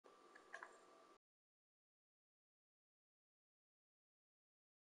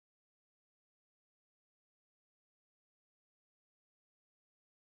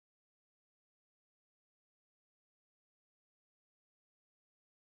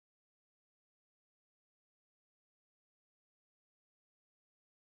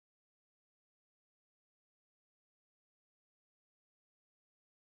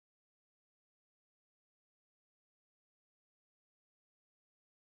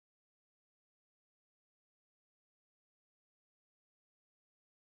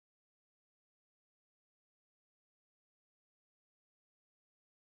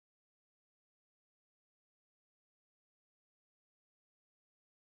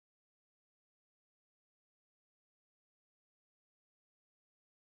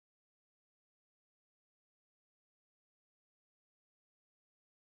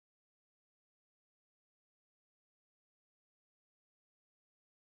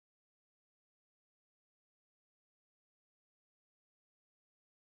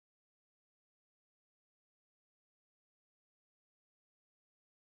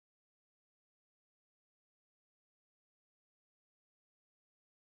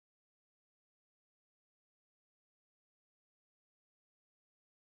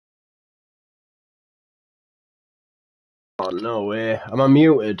Oh, no way. Am I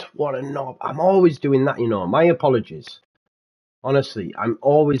muted? What a knob. I'm always doing that, you know. My apologies. Honestly, I'm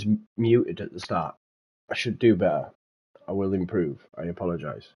always muted at the start. I should do better. I will improve. I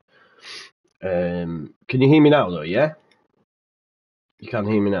apologise. Can you hear me now, though, yeah? You can't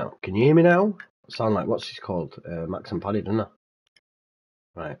hear me now. Can you hear me now? I sound like, what's this called? Max and Paddy, doesn't I?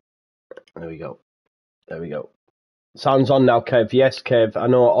 Right. There we go. There we go. Sounds on now, Kev. Yes, Kev. I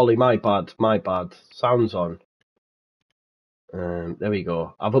know, Ollie, my bad. My bad. Sounds on. There we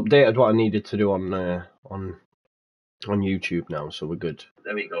go. I've updated what I needed to do on YouTube now, so we're good.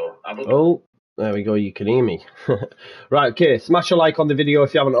 There we go. Oh, there we go. You can hear me. Right, okay. Smash a like on the video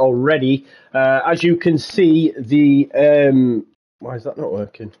if you haven't already. As you can see, the why is that not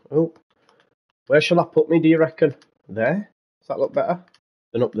working? Oh, where shall I put me? Do you reckon? There? Does that look better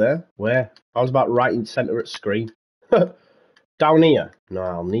than up there? Where? I was about right in centre at screen. Down here? No,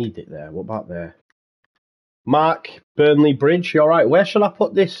 I'll need it there. What about there? Mark, Burnley Bridge, you alright? Where shall I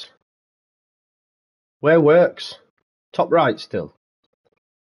put this? Where works? Top right still.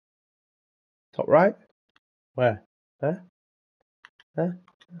 Top right? Where? There? There?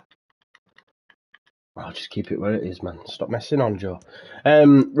 I'll just keep it where it is, man. Stop messing on, Joe.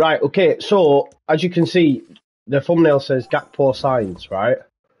 Right, okay, so, as you can see, the thumbnail says Gakpo signs, right?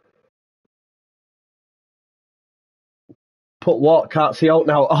 Put what? Can't see out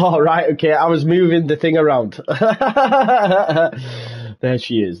now. Oh, right, okay. I was moving the thing around. There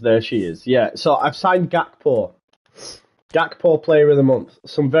she is. There she is. Yeah, so I've signed Gakpo. Gakpo Player of the Month.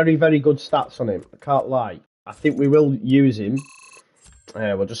 Some very, very good stats on him. I can't lie. I think we will use him.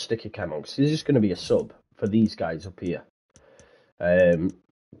 We'll just stick a cam on, because he's just going to be a sub for these guys up here.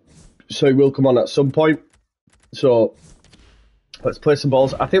 So he will come on at some point. So let's play some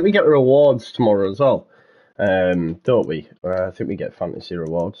balls. I think we get rewards tomorrow as well. Don't we? I think we get fantasy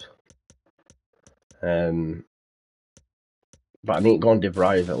rewards. But I need to go on Div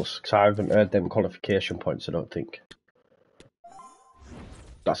Rivals, because I haven't heard them qualification points, I don't think.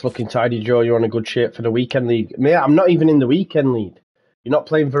 That's looking tidy, Joe. You're on a good shape for the weekend league. Mate, I'm not even in the weekend league. You're not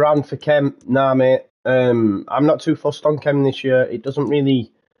playing Varane for Kem? Nah, mate. I'm not too fussed on Kem this year. It doesn't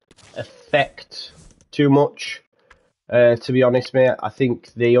really affect too much. To be honest, mate, I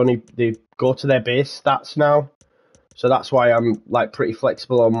think they go to their base stats now, so that's why I'm like pretty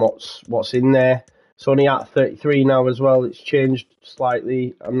flexible on what's in there. It's only at 33 now as well. It's changed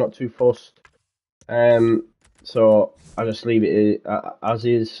slightly. I'm not too fussed, so I just leave it as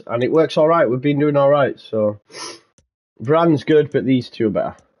is, and it works all right. We've been doing all right. So Varane's good, but these two are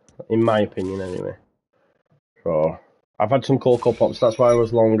better, in my opinion, anyway. So I've had some Cocoa Pops. That's why I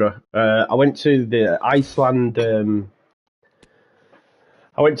was longer. I went to the Iceland.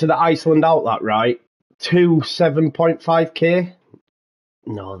 I went to the Iceland outlet, right? 7.5k.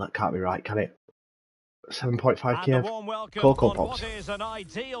 No, that can't be right, can it? 7.5k Cocoa Pops.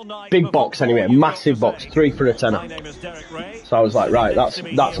 Big box anyway, massive box, 3 for a tenner. So I was like, right,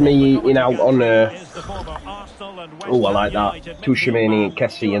 that's me eating out on. Oh, I like that. Tushimeni,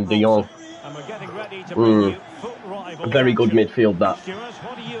 Kessie, and De Jong. Very good midfield, that.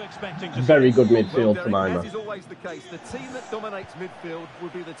 Very good midfield for my man.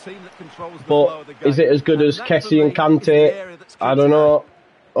 But is it as good as Kessie and Kante? I don't know.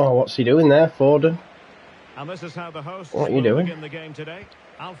 Oh, what's he doing there, Foden? What are you doing?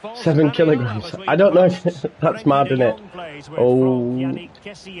 7 kilograms. I don't know if that's mad, isn't it? Oh.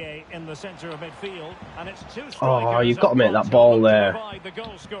 Oh, you've got to make that ball there.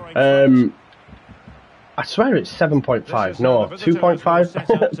 I swear it's 7.5. No,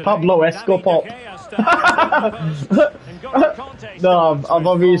 2.5. Pablo Escobar. No, I've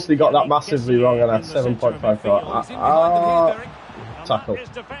obviously got that massively wrong, and that's 7.5. Tackle.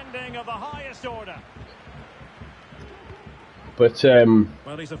 But a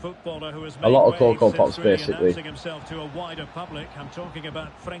lot of Cocoa Pops, basically.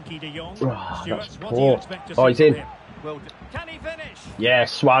 Oh, that's poor. Oh, he's in.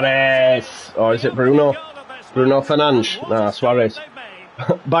 Yes, Suarez. Or is it Bruno? Bruno Fernandes. Nah, Suarez.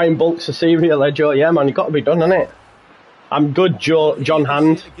 Buying bulks of cereal, Joe. Yeah, man, you've got to be done, innit? I'm good, John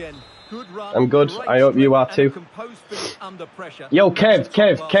Hand. I'm good. I hope you are too. Yo,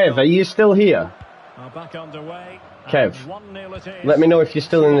 Kev, are you still here? Kev, let me know if you're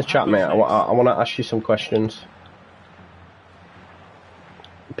still in the chat, mate. I want to ask you some questions.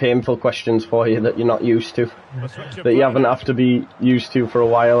 Painful questions for you that you're not used to. That you haven't have to be used to for a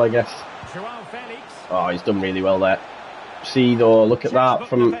while, I guess. Oh, he's done really well there. See, though, look at that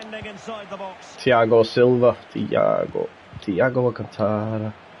from Thiago Silva. Thiago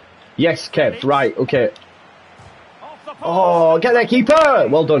Alcantara. Yes, Kev, right, okay. Oh, get there, keeper!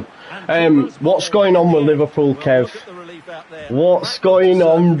 Well done. What's going on with Liverpool, Kev? What's going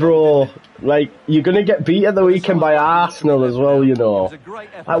on, bro? Like, you're going to get beat at the weekend by Arsenal as well, you know.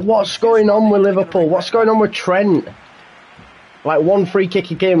 Like, what's going on with Liverpool? What's going on with Trent? Like, one free kick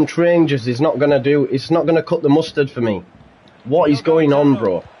a game, Rangers is not going to do... It's not going to cut the mustard for me. What is going on,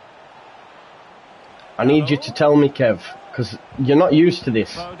 bro? I need you to tell me, Kev, because you're not used to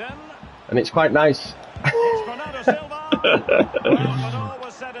this. And it's quite nice.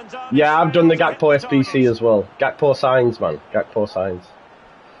 Yeah, I've done the Gakpo SBC as well. Gakpo signs, man. Gakpo signs.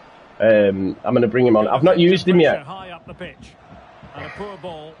 I'm going to bring him on. I've not used him yet.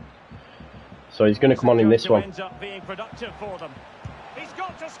 So he's going to come on in this one.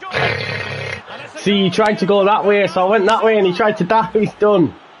 See, he tried to go that way, so I went that way and he tried to dive. He's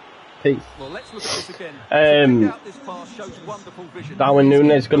done. Peace. Darwin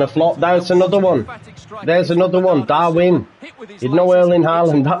Núñez going to flop. There's another one. There's another one. Darwin. You'd know Erling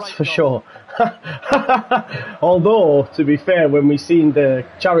Haaland, that's for sure. Although, to be fair, when we seen the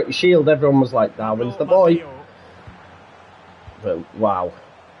Charity Shield, everyone was like, Darwin's the boy. But wow.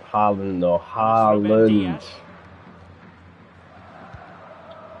 Haaland though. Haaland.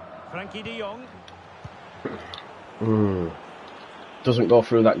 Frankie de Jong. Doesn't go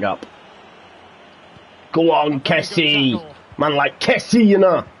through that gap. Go on, Kessie. Man like Kessie, you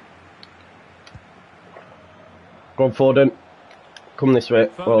know. Go on, Foden. Come this way.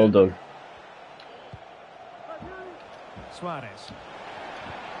 Well done. Suarez.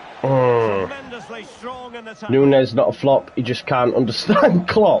 Núñez not a flop. He just can't understand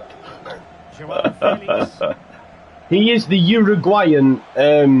Klopp. He is the Uruguayan.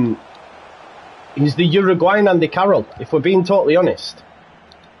 He's the Uruguayan Andy Carroll, if we're being totally honest.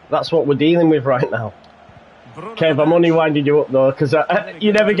 That's what we're dealing with right now. Kev, I'm only winding you up though, because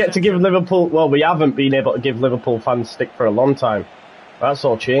you never get to give Liverpool... Well, we haven't been able to give Liverpool fans stick for a long time. That's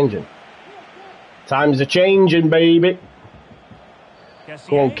all changing. Times are changing, baby.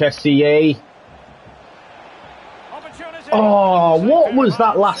 Go on, Kessie. Oh, what was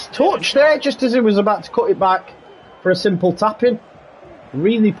that last touch there? Just as he was about to cut it back for a simple tapping.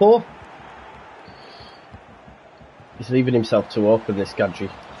 Really poor. He's leaving himself too open, this Gadji.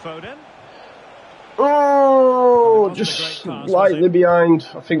 Oh, just slightly behind.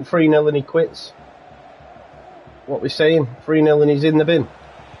 I think 3-0 and he quits. What we're saying? 3-0 and he's in the bin.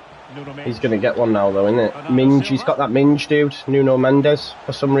 He's going to get one now, though, isn't it? Minge, he's got that Minge, dude. Nuno Mendes.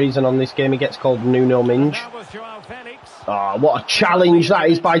 For some reason on this game he gets called Nuno Minge. Oh, what a challenge that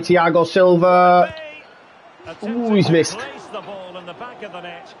is by Thiago Silva. Ooh, he's missed.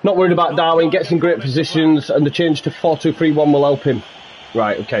 Not worried about Darwin, gets in great positions, and the change to 4-2-3-1 will help him.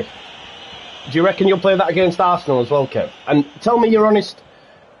 Right, okay. Do you reckon you'll play that against Arsenal as well, Kev? And tell me you're honest.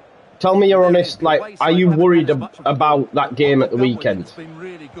 Tell me you're honest, like, are you worried about that game at the weekend?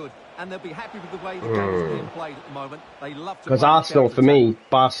 Because Arsenal, for me,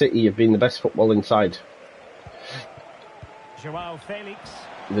 Bar City have been the best footballing side.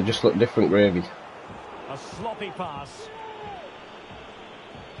 They just look different gravy. A sloppy pass.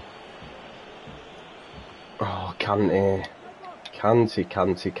 Oh, Kante.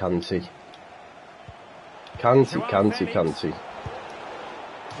 Kante.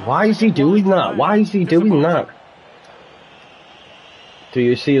 Why is he doing that? Why is he doing that? Do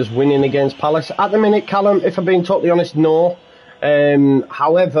you see us winning against Palace? At the minute, Callum, if I'm being totally honest, no.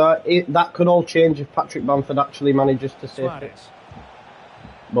 However, that could all change if Patrick Bamford actually manages to stay fit.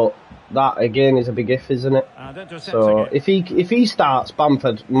 But that, again, is a big if, isn't it? So, if he starts,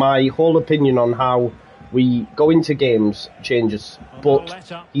 Bamford, my whole opinion on how we go into games changes. But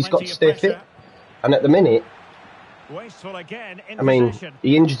he's got to stay fit. And at the minute, I mean,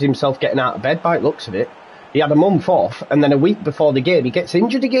 he injured himself getting out of bed by the looks of it. He had a month off, and then a week before the game, he gets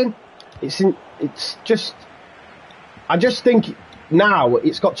injured again. It's just... I just think now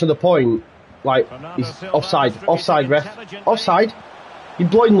it's got to the point, like, he's offside, ref. Offside? You're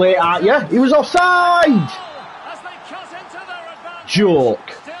blowing late, aren't you? He was offside! Joke.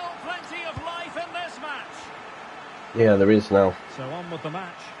 Yeah, there is now. So on with the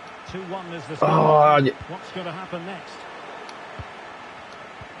match. 2-1 is the score. What's going to happen next?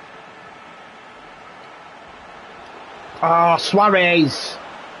 Suarez.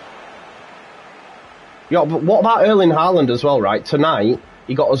 Yeah, but what about Erling Haaland as well, right? Tonight,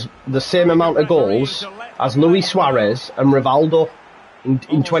 he got us the same amount of goals as Luis Suarez and Rivaldo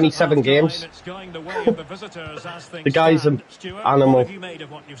in 27 games. The guy's an animal.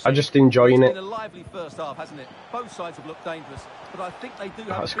 I'm just enjoying it.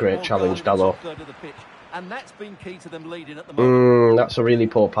 That's a great challenge, Dallo. That's a really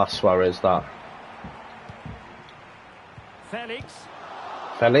poor pass, Suarez, that.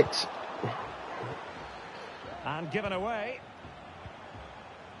 Felix. And given away.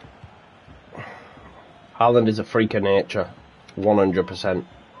 Haaland is a freak of nature. 100%.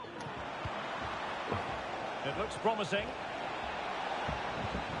 It looks promising.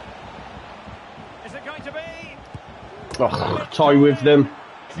 Is it going to be? Oh, toy with them,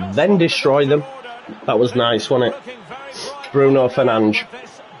 then destroy them. That was nice, wasn't it? Bruno Fernandes.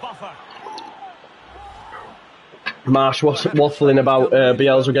 Marsh was waffling about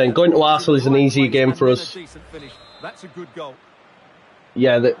Bielsa again. Going to Arsenal is an easier game for us. That's a good goal.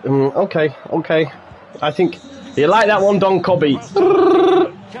 Yeah, okay. I think you like that one, Don Cobby.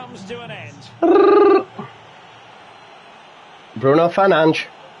 Comes to an end. Bruno Fernandes.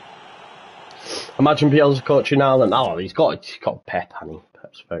 Imagine Bielsa coaching Ireland. Oh, he's got Pep, hasn't he?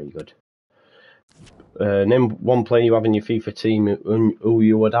 Pep's very good. Name one player you have in your FIFA team who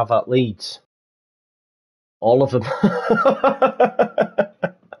you would have at Leeds. All of them.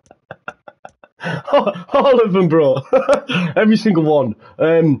 All of them, bro. Every single one.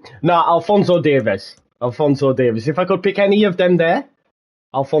 Alphonso Davies. If I could pick any of them there,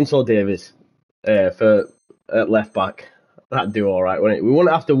 Alphonso Davies for left back. That'd do all right, wouldn't it? We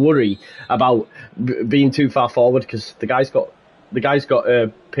wouldn't have to worry about being too far forward because the guy's got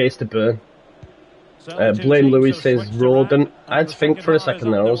pace to burn. Blaine Lewis says rodent. I had to think for a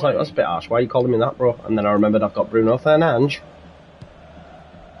second there. I was like, that's a bit harsh. Why are you calling me that, bro? And then I remembered I've got Bruno Fernandes.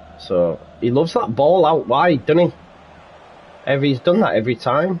 So he loves that ball out wide, doesn't he? He's done that every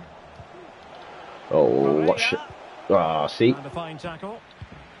time. Oh, what shit. Ah, see. And a fine tackle.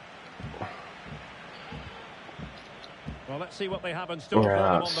 Well, let's see what they have in store for them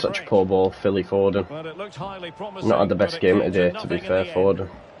on the such break. poor ball, Philly Foden. Well, it looked highly promising, Not had the best but game it today, came to be nothing fair, in the Foden.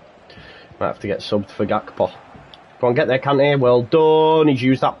 Might have to get subbed for Gakpo. Go on, get there, Kante. Well done. He's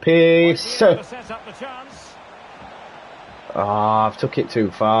used that pace. Set up the chance. I've took it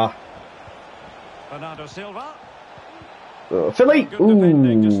too far. Bernardo Silva. Philly. Ooh.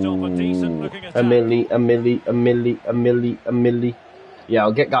 A milli. Yeah,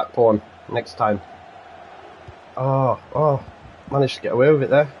 I'll get Gakpo on next time. Oh. Managed to get away with it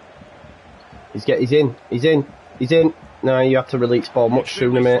there. He's in. No, you have to release ball much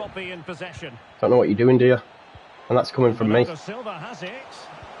sooner, mate. Don't know what you're doing, do you? And that's coming from me. Silva has it.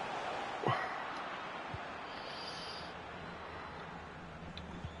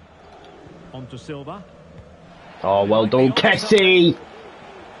 On to Silva. Oh, well done, Kessie!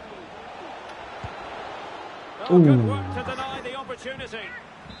 Good work to deny the opportunity.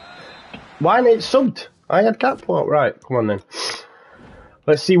 Why ain't it subbed? I had Gakpo. Right, come on then.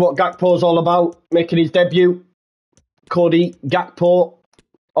 Let's see what Gakpo's all about. Making his debut. Cody Gakpo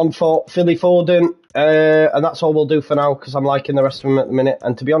on for Philly Foden. And that's all we'll do for now because I'm liking the rest of them at the minute.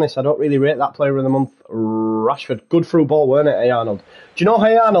 And to be honest, I don't really rate that player of the month. Rashford. Good through ball, weren't it, Hey Arnold? Do you know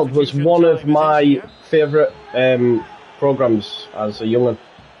Hey Arnold was one of my favourite programmes as a young'un?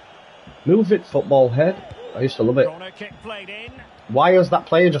 Move it, football head. I used to love it. Why has that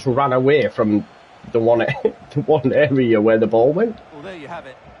player just ran away from the one area where the ball went? Well, there you have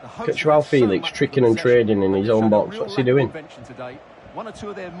it. Look at Joao Felix tricking and trading in his own box. What's he doing? One or two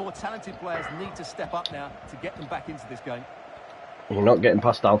of their more talented players need to step up now to get them back into this game. You're not getting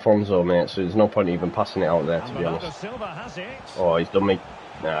past Alphonso, mate, so there's no point even passing it out there, to be honest. Oh, he's done me.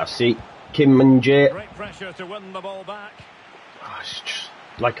 See, Kim Min-jae. Great pressure to win the ball back. It's just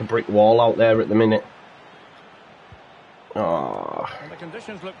like a brick wall out there at the minute. Oh. And the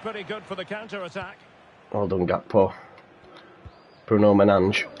conditions look pretty good for the counter-attack. Well done, Gakpo. Bruno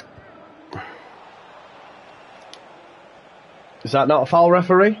Fernandes. Is that not a foul,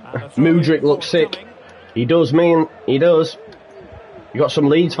 referee? Mudryk looks sick. He does, man. He does. You got some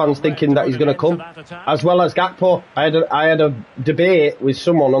Leeds fans thinking that he's going to come, as well as Gakpo. I had a debate with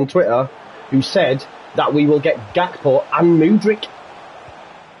someone on Twitter who said that we will get Gakpo and Mudryk.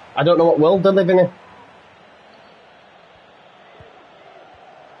 I don't know what world they're living in.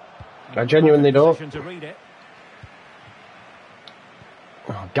 I genuinely don't.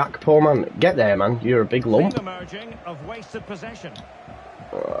 Oh, Gakpo, man. Get there, man. You're a big lump.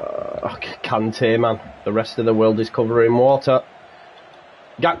 Kante, man. The rest of the world is covering water.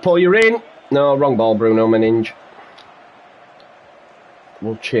 Gakpo, you're in. No, wrong ball, Bruno Fernandes.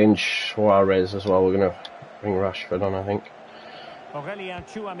 We'll change Suarez as well. We're going to bring Rashford on, I think.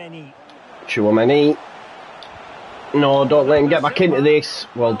 Tchouaméni. No, don't let him get back into this.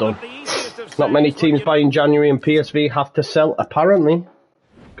 Well done. Not many teams buy in January and PSV have to sell, apparently.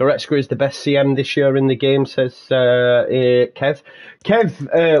 Goretzka is the best CM this year in the game, says Kev.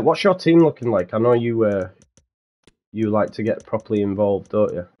 Kev, what's your team looking like? I know you like to get properly involved,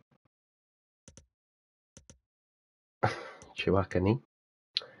 don't you? Chiwakani.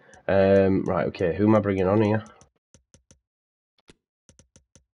 Right, okay, who am I bringing on here?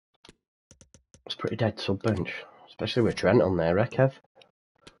 It's pretty dead sub bench, especially with Trent on there, Kev?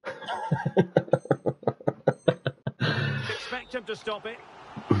 Expect him to stop it.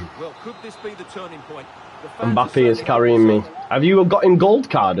 Well, could this be the turning point? Mbappe is carrying me. Have you got him gold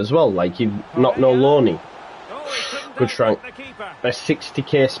card as well? Like you've not no loany? Good strike. There's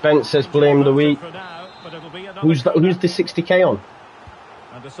 60k spent, says Blame the Week. Who's the 60k on?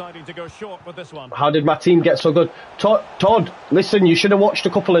 I'm deciding to go short with this one. How did my team get so good? Todd, listen, you should have watched a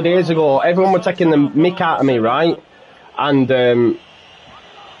couple of days ago. Everyone were taking the mick out of me, right? And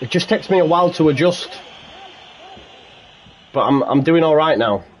it just takes me a while to adjust. But I'm doing all right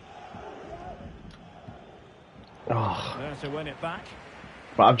now. Oh. There to win it back.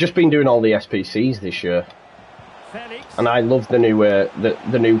 But I've just been doing all the SPCs this year, and I love the new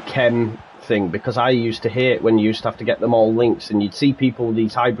the new chem thing, because I used to hate when you used to have to get them all links, and you'd see people with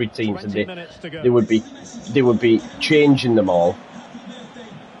these hybrid teams, and they would be changing them all.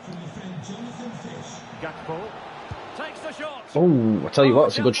 Gakpo takes the shot. Oh, I tell you what,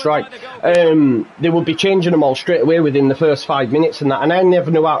 it's a good strike. They would be changing them all straight away within the first 5 minutes and that, and I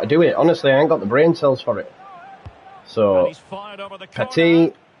never knew how to do it. Honestly, I ain't got the brain cells for it. So,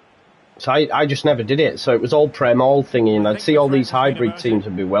 Petit, so I just never did it. So it was all Prem, all thingy, and I'd see all these hybrid teams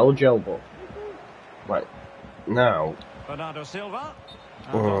would be well gelled, but right now,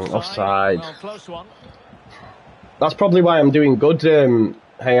 offside. That's probably why I'm doing good,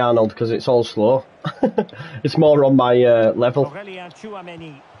 hey Arnold, because it's all slow. It's more on my level.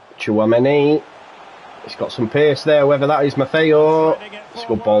 Chouameni. He's got some pace there, whether that is Maffeo. It's a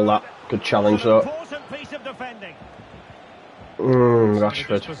good ball, that. Good challenge, though.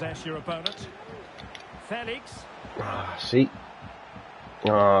 Rashford. See?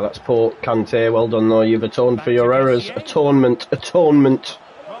 Ah, that's poor Kante. Well done, though. You've atoned for your errors. Atonement.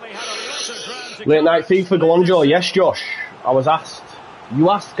 Late night FIFA. Go on, Joe. Yes, Josh. I was asked.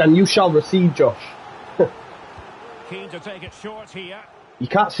 You ask and you shall receive, Josh. Keen to take it short here. You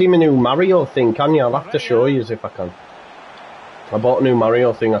can't see my new Mario thing, can you? I'll have to show you if I can. I bought a new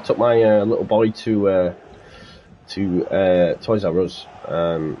Mario thing. I took my little boy to Toys R Us,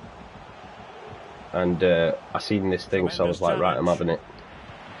 and I seen this thing, so I was like, right, I'm having it.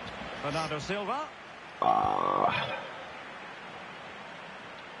 Bernardo Silva.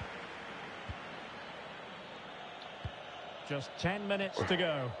 Just 10 minutes to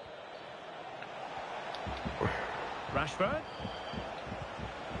go. Rashford.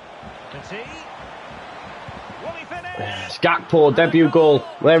 Petit. Will he finish? It's Gakpo, debut goal.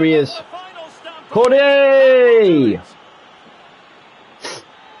 There he is. Cody!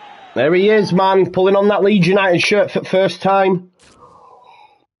 There he is, man, pulling on that Leeds United shirt for the first time.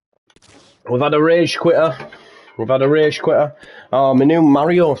 We've had a rage quitter. Oh, my new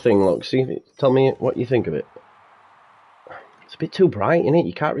Mario thing, look. See, tell me what you think of it. It's a bit too bright, isn't it?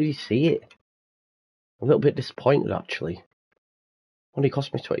 You can't really see it. I'm a little bit disappointed, actually. Only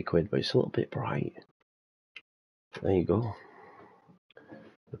cost me 20 quid, but it's a little bit bright. There you go.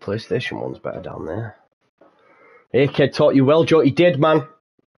 The PlayStation one's better down there. Hey, kid, taught you well, Joe. He did, man.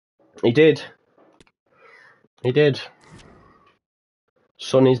 He did.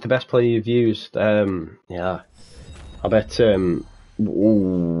 Sonny's the best player you've used. Yeah. I bet, ooh,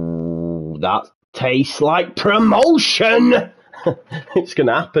 that tastes like promotion! It's going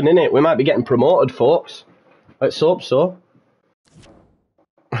to happen, innit? We might be getting promoted, folks. Let's hope so.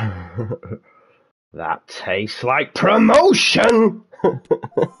 That tastes like promotion!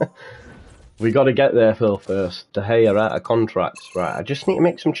 We got to get there, Phil, first. De Gea out of contracts. Right, I just need to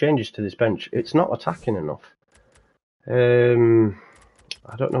make some changes to this bench. It's not attacking enough.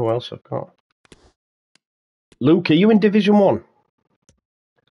 I don't know what else I've got. Luke, are you in Division 1?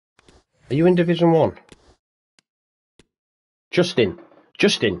 Are you in Division 1? Justin,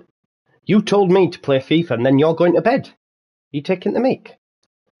 you told me to play FIFA and then you're going to bed. Are you taking the mic?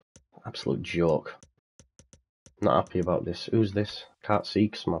 Absolute joke. Not happy about this. Who's this? Can't see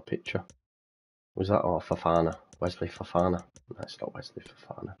because my picture. Who's that? Oh, Fofana. Wesley Fofana. No, it's not Wesley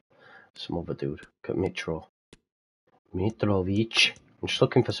Fofana. Some other dude. Mitrovic. I'm just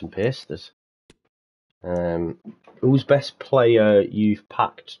looking for some pasters. Who's best player you've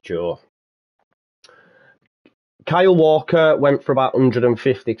packed, Joe? Kyle Walker went for about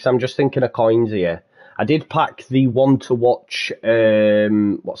 150 because I'm just thinking of coins here. I did pack the one to watch.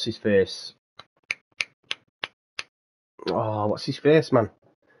 What's his face? Oh, what's his face, man?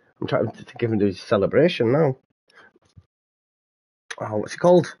 I'm trying to think of him do his celebration now. Oh, what's he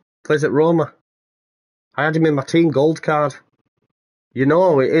called? Plays at Roma. I had him in my team gold card. You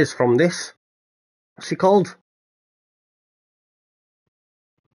know it is from this. What's he called?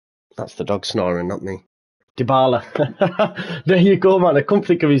 That's the dog snoring, not me. Dybala. There you go, man. I couldn't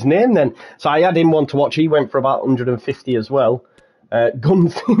think of his name then. So I had him one to watch. He went for about 150 as well.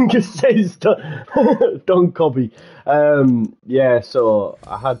 Gunfinger says Don Cobby. Yeah, so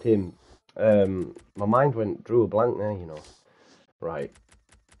I had him. My mind drew a blank there, you know. Right.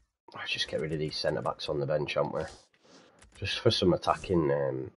 Let's just get rid of these centre-backs on the bench, aren't we? Just for some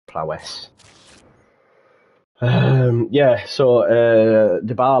attacking prowess. Yeah, so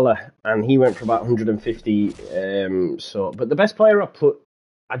Dybala, and he went for about 150. But the best player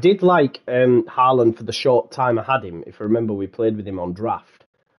I did like Haaland for the short time I had him. If I remember, we played with him on draft.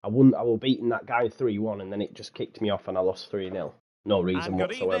 I was beating that guy 3-1, and then it just kicked me off, and I lost 3-0. No reason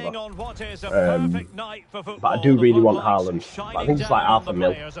whatsoever. But I do really want Haaland. But I think it's like half a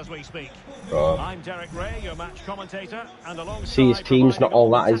mil. I'm Derek Ray, your match commentator, and see, his team's not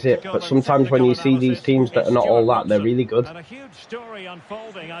all that, is it? But sometimes when you see these teams that are not all that, they're really good. And a huge story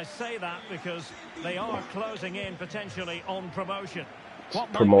unfolding. I say that because they are closing in potentially on promotion.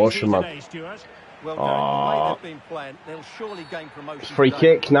 Promotion, man. Well, they've been playing. They'll surely gain promotion. Free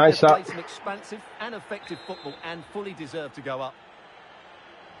kick, nice that. Some expansive and effective football, and fully deserve to go up.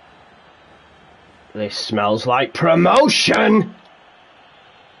 This smells like promotion.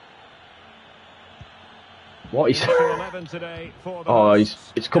 What is? Oh,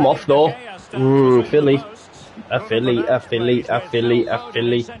 it's come off though. Philly. A Philly.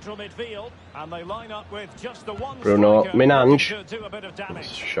 Bruno Minange. That's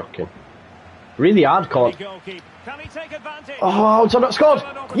shocking. Really hard caught. Oh, it's not scored.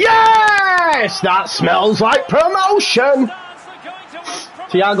 Yes! That smells like promotion.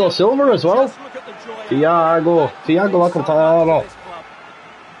 Thiago Silva as well. Thiago Alcantara.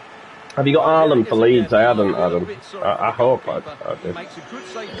 Have you got Haaland for Leeds? I hadn't, Adam. I hope I did.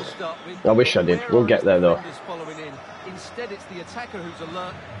 I wish I did. We'll get there though. Instead, it's the attacker who's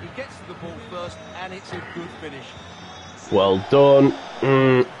alert. He gets to the ball first, and it's a good finish. Well done.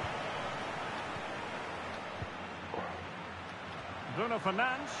 Bruno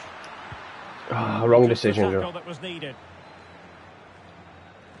Fernandes. Oh, wrong decision, Joe. That was needed.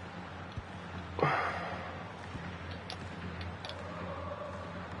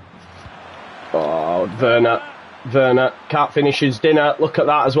 Oh, Werner can't finish his dinner. Look at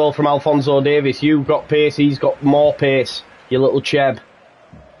that as well from Alphonso Davies. You've got pace, he's got more pace. You little cheb.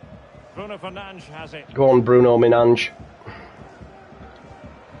 Bruno Fernandes has it. Go on, Bruno Minange.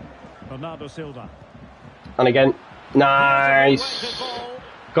 Bernardo Silva. And again, nice.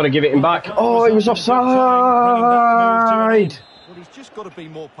 Got to give it him back. Oh, he was offside. Well, he's just got to be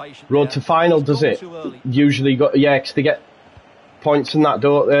more patient. Road to final, does it? Usually, yeah, because they get points and that,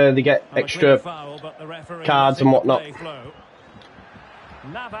 don't they? They get extra cards and whatnot.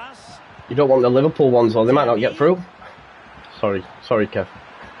 You don't want the Liverpool ones, or they might not get through. Sorry, Kev.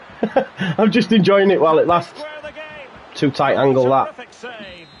 I'm just enjoying it while it lasts. Too tight angle that.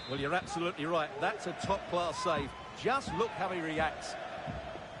 Well, you're absolutely right. That's a top-class save. Just look how he reacts.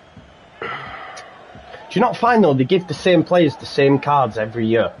 Do you not find, though, they give the same players the same cards every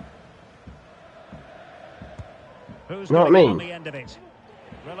year? You know what I mean?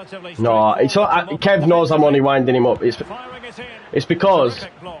 No, it's not, Kev knows I'm only winding him up. It's because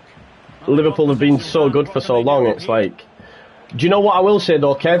Liverpool have been so good for so long. It's like, do you know what I will say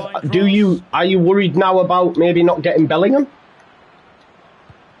though, Kev? Are you worried now about maybe not getting Bellingham?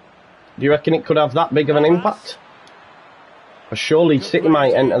 Do you reckon it could have that big of an impact? Or surely City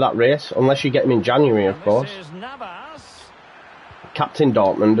might enter that race, unless you get him in January, of course. Captain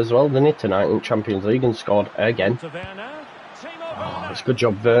Dortmund as well, didn't he, tonight in Champions League, and scored again. Oh, it's a good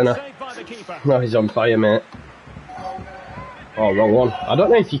job, Werner. No, he's on fire, mate. Oh, wrong one. I don't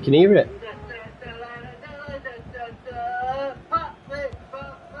know if you can hear it.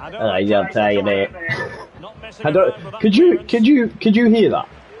 He's on fire, mate. I don't. Could you hear that?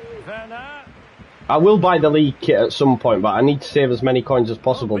 I will buy the league kit at some point, but I need to save as many coins as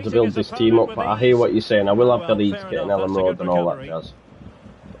possible to build this team up. But I hear what you're saying. I will have the Leeds kit and Ellen Road and all that jazz.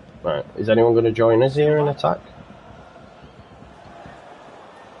 Right, is anyone going to join us here in attack?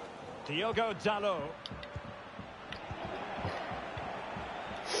 Diogo Dalot.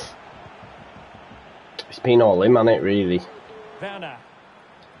 It's been all him, hasn't it, really? Werner.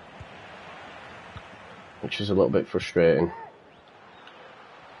 Which is a little bit frustrating.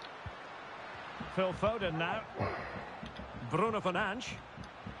 Phil Foden now. Bruno Fernandes.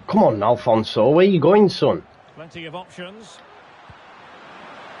 Come on, Alfonso, where are you going, son? Plenty of options.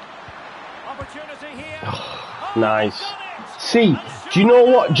 Opportunity here. Nice. See, do you know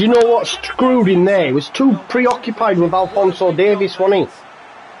what screwed in there? He was too preoccupied with Alphonso Davies, wasn't he?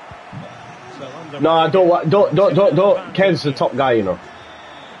 No, don't. Kev's the top guy, you know.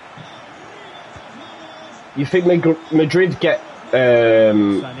 You think Madrid get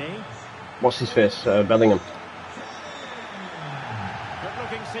what's his face? Bellingham. Good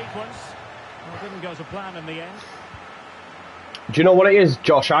looking sequence. Well, it didn't go to plan in the end. Do you know what it is,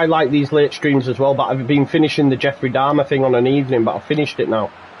 Josh? I like these late streams as well, but I've been finishing the Jeffrey Dahmer thing on an evening, but I've finished it now.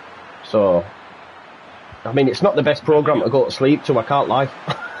 So, I mean, it's not the best programme to go to sleep to, I can't lie.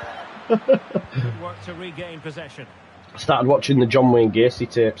 Good work to regain possession. I started watching the John Wayne Gacy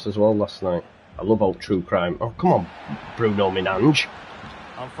tapes as well last night. I love old true crime. Oh, come on, Bruno Minange.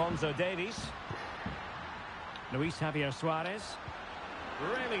 Alphonso Davies. Luis Javier Suarez.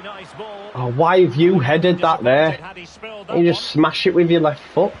 Really nice ball. Oh, why have you headed that there? You just smash it with your left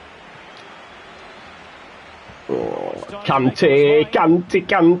foot. Oh, Kante.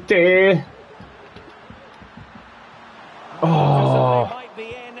 Oh. Might be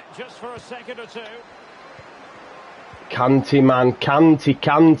in just for a second or two. Kante, man,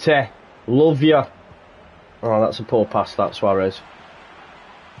 Kante. Love you. Oh, that's a poor pass, that Suarez.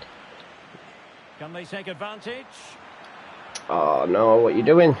 Can they take advantage? Oh no, what are you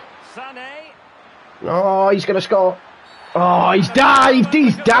doing? Sané. No, he's going to score. Oh, he's dived!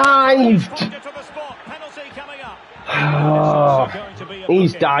 He's dived! Oh,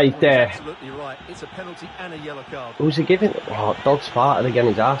 he's dived there. Absolutely right. It's a penalty and a yellow card. Who's he giving? Oh, dog's farted again,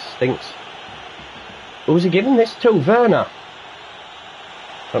 his ass stinks. Who's he giving this to? Werner?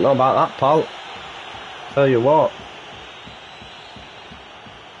 Don't know about that, pal. Tell you what.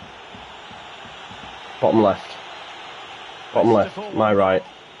 Bottom left. Bottom left, my right.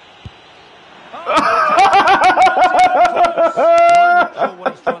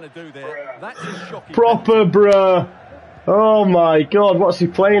 Proper, bruh. Oh my God, what's he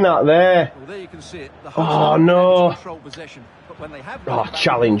playing at there? Well, there you can see it. Oh no. Possession, but when they have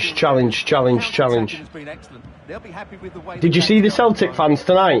challenge. Did you see the Celtic fans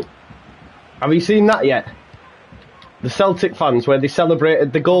tonight? Have you seen that yet? The Celtic fans, where they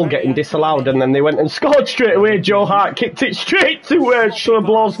celebrated the goal getting disallowed and then they went and scored straight away. Joe Hart kicked it straight to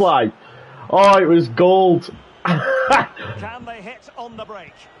Szoboszlai. Oh, it was gold. Can they hit on the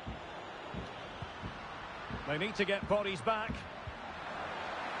break? They need to get bodies back.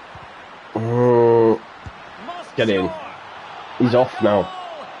 Get in. He's off now.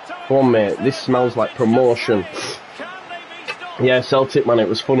 Come on, mate. This smells like promotion. Yeah, Celtic, man, it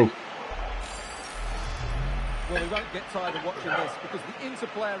was funny. Well, we won't get tired of watching this because the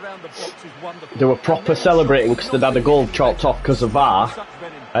interplay around the box is wonderful. They were proper celebrating because they'd had a goal chalked off because of VAR,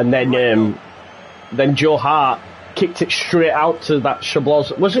 and then Joe Hart kicked it straight out to that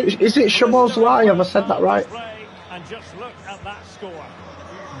Szoboszlai. Is it Szoboszlai? Have I said that right? And just look at that score.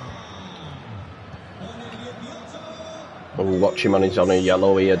 Oh, watch him on he's on a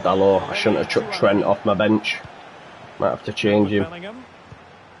yellow here, Dallo. I shouldn't have chucked Trent off my bench. Might have to change him.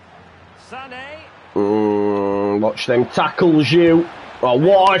 Watch them tackles, you. Oh,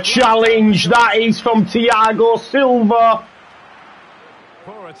 what a challenge that is from Thiago Silva.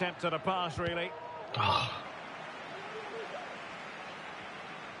 Poor attempt at a pass, really.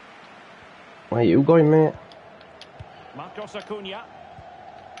 Where are you going, mate? Marcos Acuna.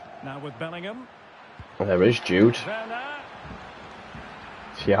 Now with Bellingham. There is Jude. Werner.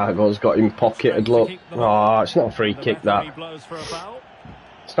 Thiago's got him pocketed, look. Oh, it's not a free kick, that.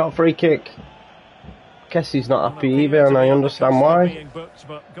 It's not a free kick. Guess he's not happy either, and I understand why.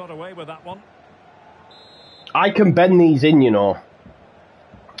 I can bend these in, you know.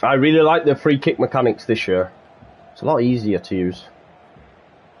 I really like the free kick mechanics this year. It's a lot easier to use.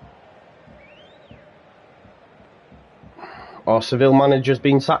 Our Seville manager's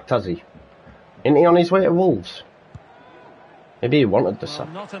been sacked, has he? Isn't he on his way to Wolves? Maybe he wanted the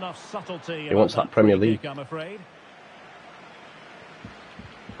sack. Not enough subtlety. He wants that Premier League. I'm afraid.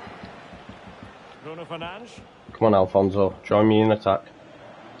 Bruno Fernandes. Come on, Alfonso. Join me in attack.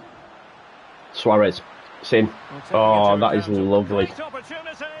 Suarez. It's in. Oh, that is lovely.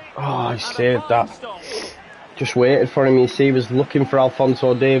 Oh, he saved that. Just waited for him. You see, he was looking for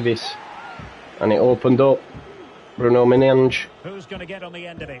Alphonso Davies. And it opened up. Bruno Minange. Who's going to get on the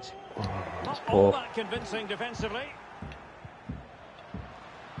end of it? That's Not all poor. that convincing defensively.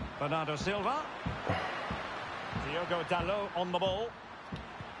 Bernardo Silva. Diogo Dalot on the ball.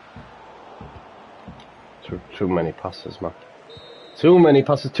 Too many passes, man. Too many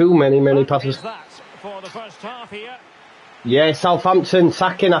passes. Too many passes. Is that for the first half here? Yeah, Southampton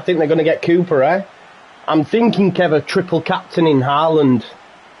sacking. I think they're going to get Cooper, eh? I'm thinking, Kev, a triple captain in Haaland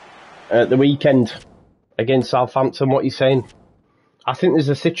at the weekend against Southampton. What are you saying? I think there's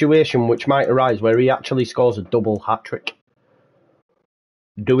a situation which might arise where he actually scores a double hat-trick.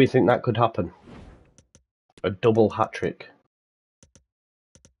 Do we think that could happen? A double hat-trick.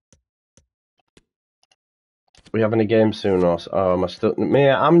 We having a game soon, or am I still?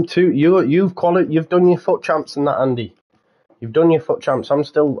 Mate, I'm too. You've done your foot champs and that, Andy. You've done your foot champs. I'm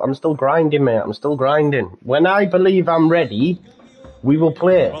still grinding, mate. I'm still grinding. When I believe I'm ready, we will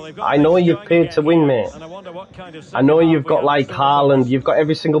play. Well, I know you've paid to win, mate. I know you've got like Haaland. You've got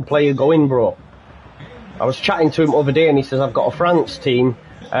every single player going, bro. I was chatting to him the other day, and he says I've got a France team,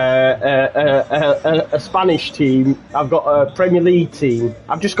 a Spanish team. I've got a Premier League team.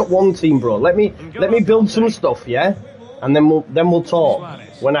 I've just got one team, bro. Let me build some stuff, yeah, and then we'll talk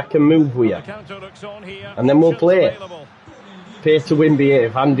when I can move with you, and then we'll play. Pay to win,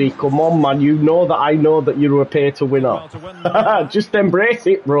 behave. Andy, come on, man. You know that I know that you're a pay to winner. Just embrace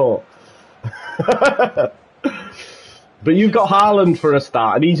it, bro. But you've got Haaland for a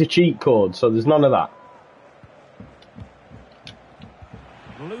start, and he's a cheat code, so there's none of that.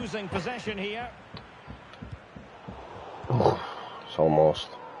 Losing possession here. It's almost.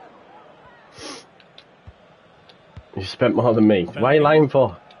 You spent more than me. Why are you lying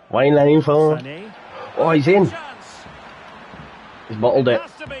for? Why are you lying for? Oh, he's in. He's bottled it.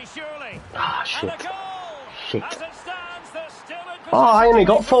 Ah, shit. Shit. Oh, I only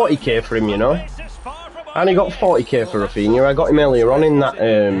got 40k for him, you know. I only got 40k for Rafinha. I got him earlier on in that,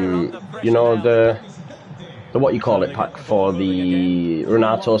 you know, the what you call it pack for the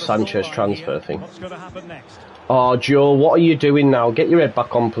Renato Sanchez transfer thing. Oh, Joe, what are you doing now? Get your head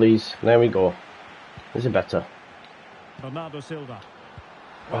back on, please. There we go. Is it better?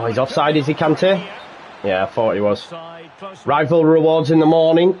 Oh, he's offside, is he, Kante? Yeah, I thought he was. Rival rewards in the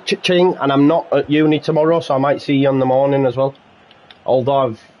morning, ching, and I'm not at uni tomorrow, so I might see you in the morning as well. Although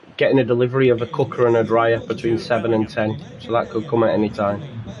I'm getting a delivery of a cooker and a dryer between 7 and 10, so that could come at any time.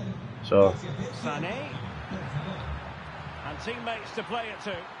 So.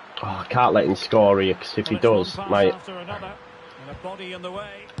 Oh, I can't let him score here, because if he does, mate.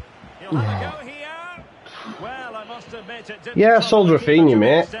 Yeah, I sold Rafinha,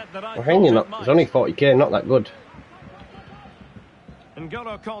 mate. Rafinha, he's only 40k, not that good.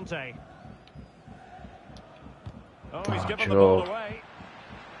 N'Golo Conte. Oh, he's given the Joe. ball away.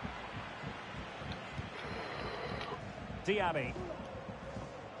 Diaby.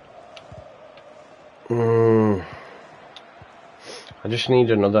 I just need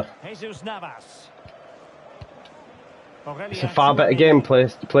another. Jesus Navas. It's a far better game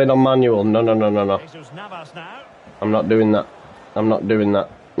played on manual. No. Jesus Navas now. I'm not doing that. I'm not doing that.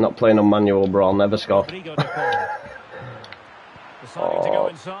 Not playing on manual, bro. I'll never score. Deciding to go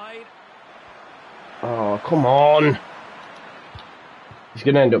inside. Oh, come on. He's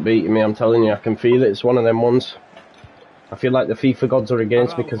going to end up beating me, I'm telling you. I can feel it. It's one of them ones. I feel like the FIFA gods are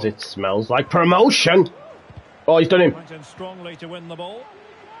against me because it smells like promotion. Oh, he's done him. Went in strongly to win the ball.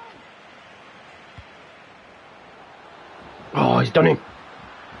 Oh, he's done him.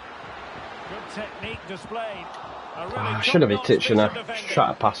 Good technique displayed. I should have hit it, shouldn't I? Try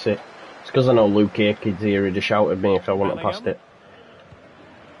to pass it. It's because I know Luke Akins here. He'd have shouted me if I wouldn't have passed it.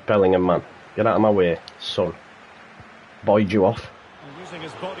 Bellingham, man. Get out of my way, son. Boyd you off. Using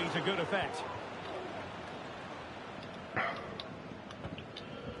his body to good effect.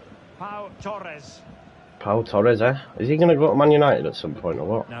 Pau Torres. Pau Torres, eh? Is he going to go to Man United at some point or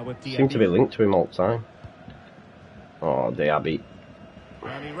what? Seem to be linked to him all the time. Oh, Diaby.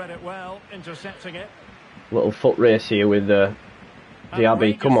 And he read it well, intercepting it. Little foot race here with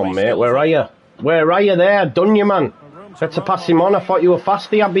Diaby. Come on, mate. Where are you? Where are you there? Done you, man. Had to pass him on. I thought you were fast,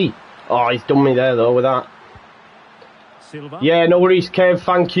 Diaby. Oh, he's done me there, though, with that. Silva. Yeah, no worries, Kev.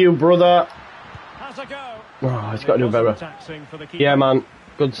 Thank you, brother. Has a go. Oh, he's got to do better. Yeah, man.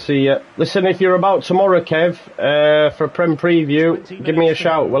 Good to see you. Listen, if you're about tomorrow, Kev, for a Prem preview, give me a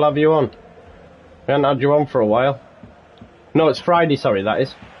shout. We'll have you on. We haven't had you on for a while. No, it's Friday, sorry, that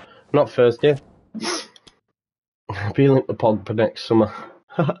is. Not Thursday. Be linked the pod for next summer.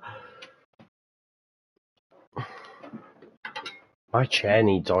 My chair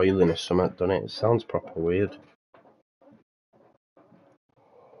needs oiling or something, doesn't it? It sounds proper weird.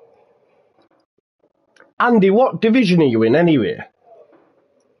 Andy, what division are you in anyway?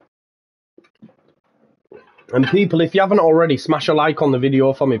 And people, if you haven't already, smash a like on the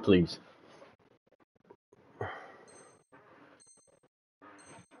video for me, please.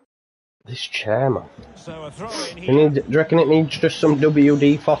 This chair, man. So a throw in here. Do you reckon it needs just some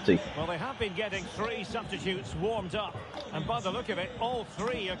WD-40? Well, they have been getting 3 substitutes warmed up. And by the look of it, all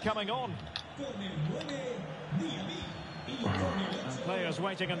 3 are coming on. And players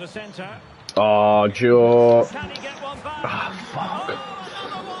waiting in the centre. Oh, Joe. Can he get one back? Ah, fuck. Oh,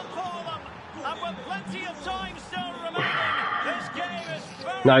 another one for them. And with plenty of time still remaining, this game is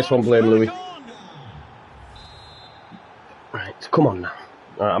very Nice one, Blame Louis. on. Right, come on now.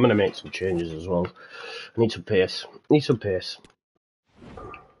 Right, I'm going to make some changes as well. Need some pace. Need some pace.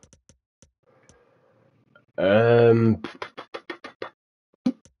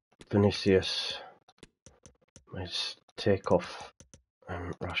 Vinicius. Let's take off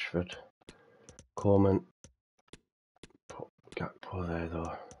Rashford. Coleman. Put Gakpo there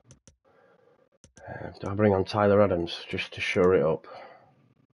though. Do I bring on Tyler Adams just to shore it up?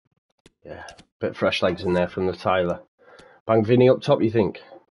 Yeah, bit fresh legs in there from the Tyler. Bang Vinny up top, you think?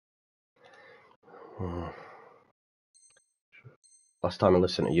 Last time I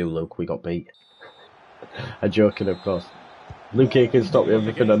listened to you, Luke, we got beat. I'm joking, of course. Luke here can stop me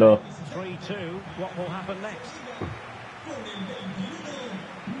everything I know. 3-2, what will happen next?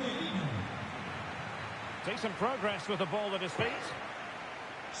 Decent progress with the ball at his feet.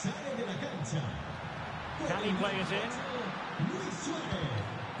 Can he play it in?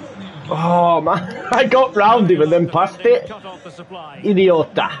 Oh man, I got round him and then passed it.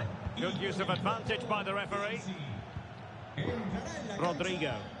 Idiota. Good use of advantage by the referee.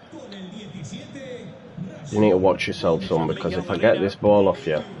 Rodrigo. You need to watch yourself, son, because if I get this ball off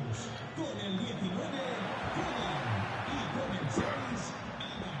you...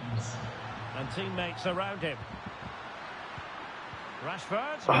 And teammates around him.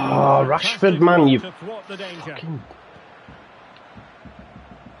 Rashford. Oh, Rashford, man, you fucking...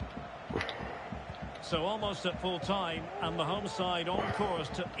 So almost at full time, and the home side on course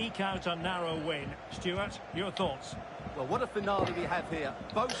to eke out a narrow win. Stuart, your thoughts? Well, what a finale we have here.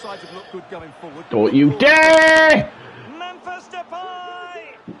 Both sides have looked good going forward. Don't you dare! Memphis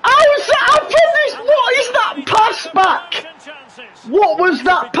Depay! How's that happened? What is that pass back? What was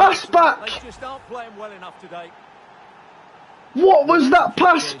that pass back? They just aren't playing well enough today. What was that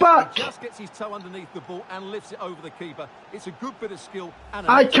pass back? He just gets his toe underneath the ball and lifts it over the keeper. It's a good bit of skill. And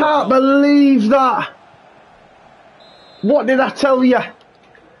I can't believe that. What did I tell you?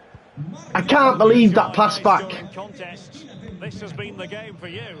 I can't believe that pass back. This has been the game for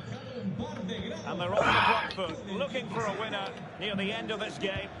you. And they're on the front foot, looking for a winner near the end of this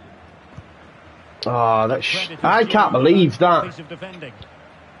game. Oh, I can't believe that.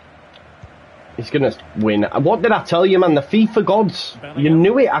 He's going to win. What did I tell you, man? The FIFA gods. You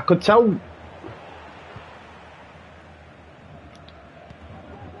knew it. I could tell.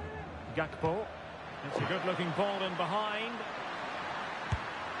 Gakpo. It's a good-looking ball in behind.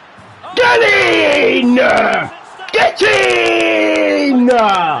 Get in! Get in!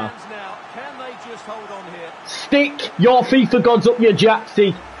 Can they just hold on here? Stick your FIFA gods up your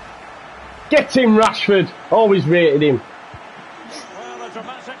jacksy. Get him, Rashford. Always rated him. Well, a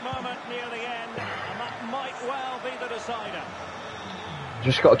dramatic moment near the end, and that might well be the decider.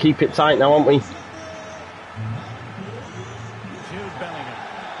 Just got to keep it tight now, haven't we? Jude Bellingham.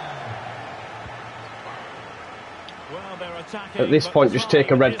 Well, they're attacking. At this point, just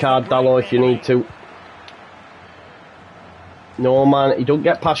take a red card, Dallo, if you need to. No, man, he don't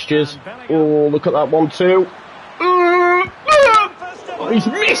get pastures. Oh, look at that 1-2. Oh, he's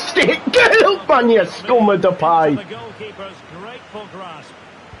missed it. Get up, man, you scum of the pie.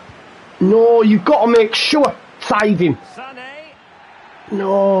 No, you've got to make sure. Side him.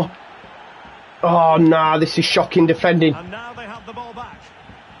 No. Oh, nah, this is shocking defending. And now they have the ball back.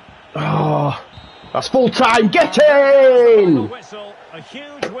 Oh, that's full time. Get in! A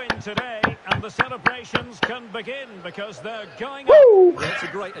huge win today, and the celebrations can begin because they're going Woo! up. It's a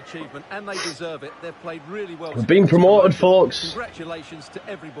great achievement, and they deserve it. They've played really well. We've been promoted, folks. Congratulations to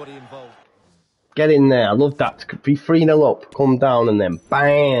everybody involved. Get in there. I love that. Be 3-0 up, come down, and then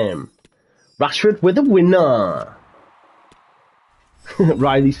bam. Rashford with a winner.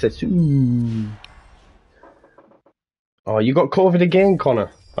 Riley says, ooh. Oh, you got COVID again,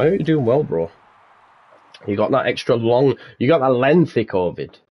 Connor. I hope you're doing well, bro. You got that extra long, you got that lengthy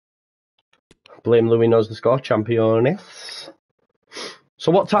COVID. Blame Louis knows the score, championes.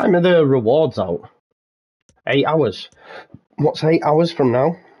 So what time are the rewards out? 8 hours. What's 8 hours from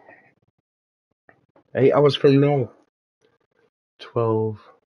now? 8 hours from now. 12.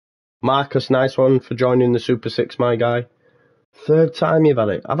 Marcus, nice one for joining the Super 6, my guy. Third time you've had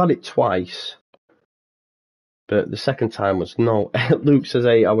it. I've had it twice. But the second time was no. Luke says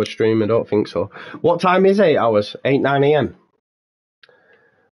 8 hour stream. I don't think so. What time is 8 hours? 8, 9 a.m.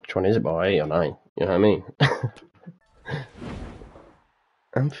 Which one is it, boy? 8 or 9? You know what I mean?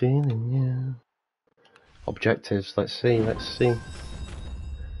 I'm feeling you. Objectives. Let's see. Let's see.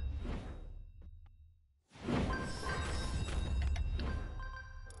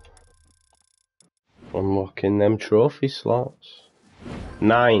 Unlocking them trophy slots.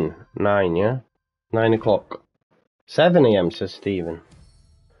 9, yeah? 9 o'clock. 7 a.m. says Stephen.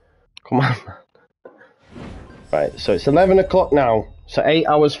 Come on, man. Right, so it's 11 o'clock now. So 8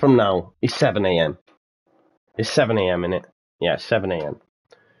 hours from now is 7 a.m. It's 7 a.m. innit? Yeah, 7 a.m.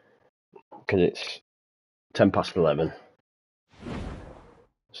 Because it's 10 past 11.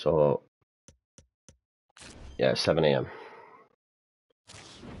 So, yeah, 7 a.m.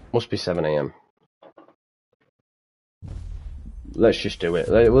 Must be 7 a.m. Let's just do it.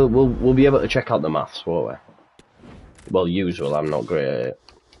 We'll be able to check out the maths, won't we? Well, usual. I'm not great at it.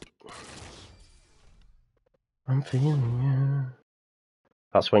 I'm feeling you.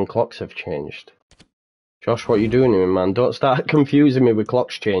 That's when clocks have changed. Josh, what are you doing here, man? Don't start confusing me with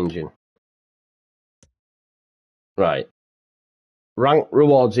clocks changing. Right. Rank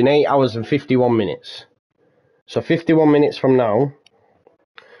rewards in 8 hours and 51 minutes. So 51 minutes from now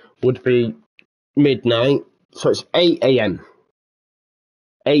would be midnight. So it's 8 a.m.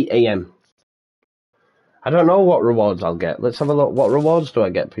 8 a.m. I don't know what rewards I'll get. Let's have a look. What rewards do I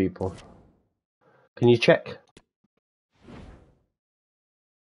get, people? Can you check?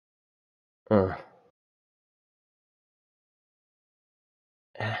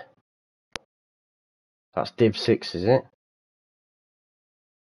 That's Div 6, is it?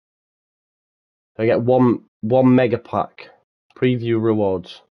 I get one mega pack. Preview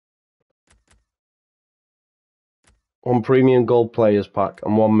rewards. 1 premium gold players pack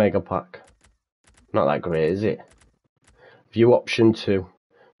and 1 mega pack. Not that great, is it? View option 2.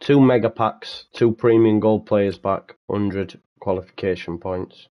 2 mega packs, 2 premium gold players pack, 100 qualification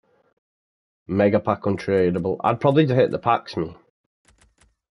points. Mega pack untradeable. I'd probably hit the packs, me.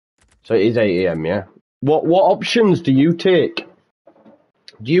 So it is 8 a.m, yeah? What options do you take?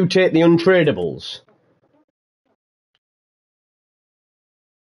 Do you take the untradables?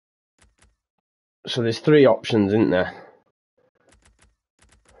 So there's 3 options, isn't there?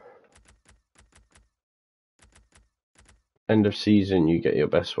 End of season, you get your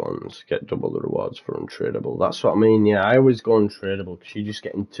best ones. Get double the rewards for untradable. That's what I mean, yeah. I always go untradable because you're just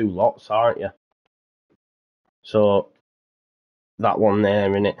getting 2 lots, aren't you? So, that one there,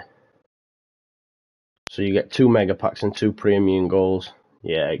 innit? So you get 2 mega packs and 2 premium goals.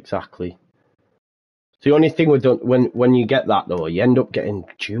 Yeah, exactly. The only thing with when you get that, though, you end up getting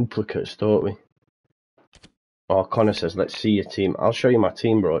duplicates, don't we? Oh, Connor says, let's see your team. I'll show you my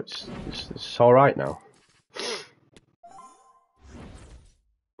team, bro. It's alright now.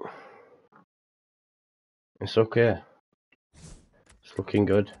 It's okay. It's looking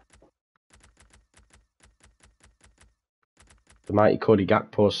good. The mighty Cody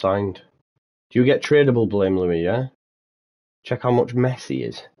Gakpo signed. Do you get tradable, Blame Louis, yeah? Check how much Messi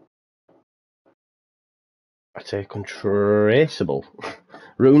is. I take untraceable.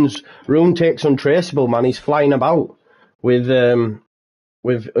 Rune takes untraceable, man. He's flying about with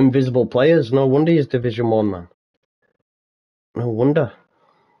invisible players. No wonder he's Division 1, man. No wonder.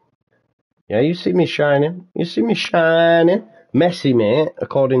 Yeah, you see me shining. You see me shining. Messi, mate,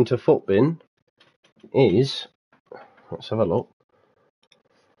 according to Footbin, is... Let's have a look.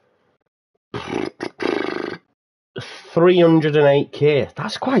 308k.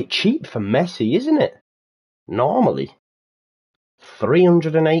 That's quite cheap for Messi, isn't it? Normally.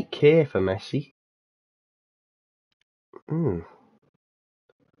 308k for Messi. Should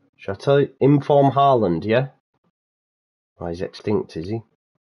I tell you? Inform Haaland, yeah? Oh, he's extinct, is he?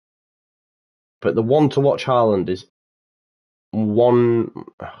 But the one to watch Haaland is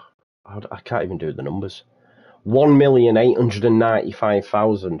I can't even do the numbers.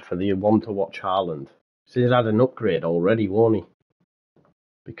 1,895,000 for the one to watch Haaland. So he's had an upgrade already, won't he?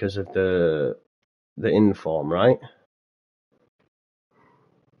 Because of the inform, right?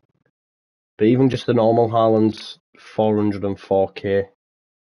 But even just the normal Haaland's 404k.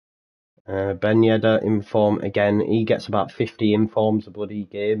 Ben Yedder inform again. He gets about 50 informs a bloody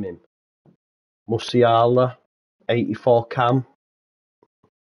game in. Musiala, 84 cam.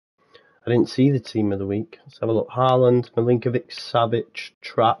 I didn't see the team of the week. Let's have a look. Haaland, Milinkovic, Savic,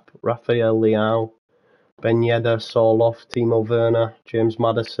 Trapp, Rafael Leao, Ben Yedder, Soloff, Timo Werner, James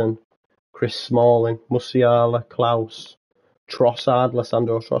Maddison, Chris Smalling, Musiala, Klaus, Trossard,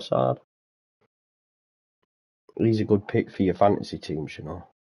 Lissandro Trossard. He's a good pick for your fantasy teams, you know.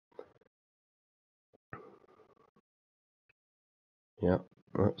 Yeah,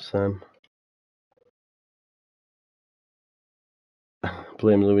 that's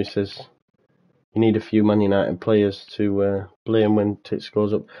Blame Louis says you need a few Man United players to blame when Tits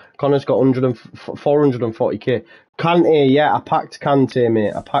goes up. Connor's got 440k. Kante, yeah, I packed Kante,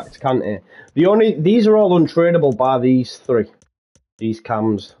 mate. I packed Kante. These are all untradeable by these 3. These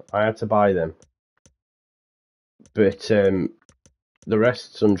cams, I had to buy them. But the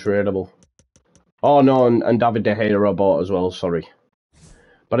rest's untradeable. Oh no, and David De Gea I bought as well, sorry.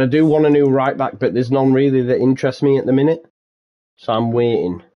 But I do want a new right back, but there's none really that interests me at the minute. So I'm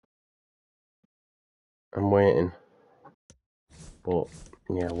waiting. I'm waiting. But,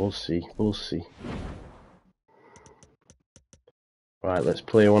 yeah, we'll see. We'll see. Right, let's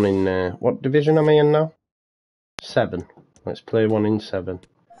play one in... what division am I in now? 7. Let's play one in 7.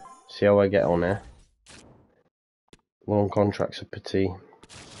 See how I get on here. Loan contracts are petty.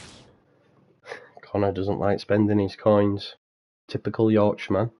 Connor doesn't like spending his coins. Typical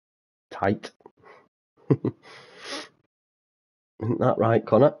Yorkshireman. Tight. Isn't that right,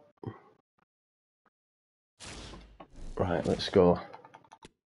 Connor? Right, let's go.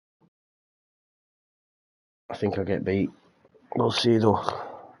 I think I'll get beat. We'll see though.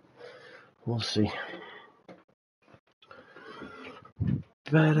 We'll see.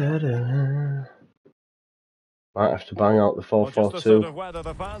 Might have to bang out the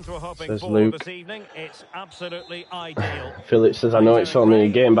 4-4-2. Says Luke. This evening, it's absolutely ideal. Philip says, I know it's only a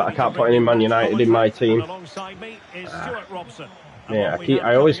game, but I can't put any Man United in my team. Alongside me is Stuart Robson. Yeah,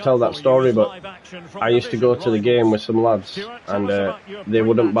 I always tell that story, but I used to go to the game with some lads, and they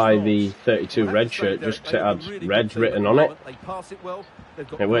wouldn't buy the 32 red shirt just because it had red written on it.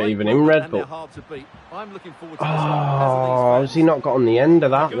 It weren't even in red, but... Oh, has he not got on the end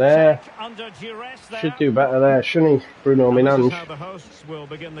of that there? Should do better there, shouldn't he, Bruno Minange? How the hosts will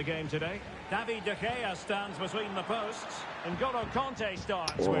begin the game today. David De Gea stands between the posts. N'Golo Conte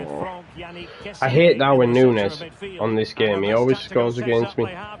starts with Franck Yannick. I hate Darwin Núñez on this game. He always scores against me.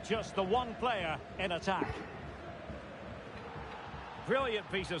 They have just the one player in attack.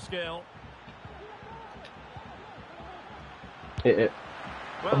 Brilliant piece of skill. Hit it.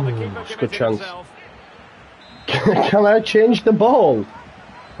 Well, the keeper it's a good chance. himself. Can I change the ball? You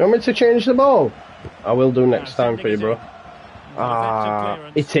want me to change the ball? I will do next time for you, bro.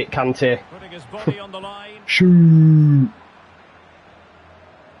 Ah, hit it, Kante. Putting his body on the line. Shoot.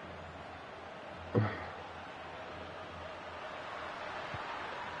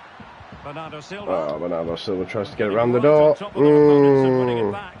 Bernardo Silva. Oh, Bernardo Silva tries to get it around the door.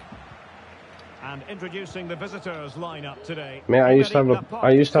 And introducing the visitors lineup today. Mate, I used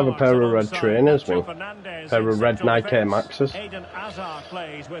to have a pair of red trainers, me. Pair of red Nike Maxes. I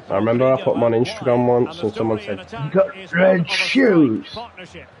remember I put them on Instagram once and someone said, "You got red shoes." Do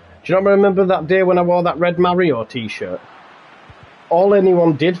you not remember that day when I wore that red Mario t-shirt? All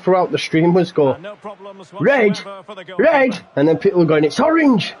anyone did throughout the stream was go, "Red! Red!" And then people were going, "It's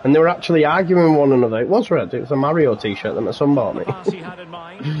orange!" And they were actually arguing with one another. It was red. It was a Mario t-shirt that my son bought me.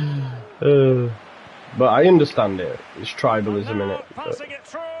 But I understand it. It's tribalism in it. Passing it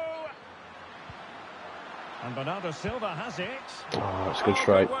through. And Bernardo Silva has it. Oh, that's a good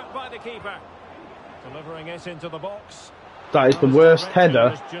strike. By the keeper. Delivering it into the box. That is the worst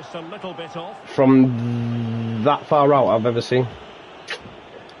header just a little bit off. from that far out I've ever seen.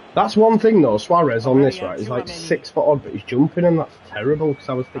 That's one thing though, Suarez on this, right, he's like 6 foot odd, but he's jumping and that's terrible because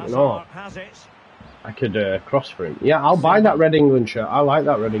I was thinking, oh, I could cross for him. Yeah, I'll buy that Red England shirt. I like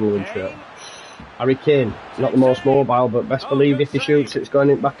that Red England shirt. Harry Kane, not the most mobile, but best believe if he shoots, it's going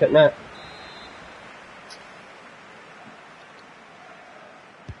in back at net.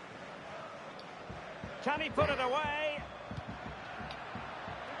 Can he put it away?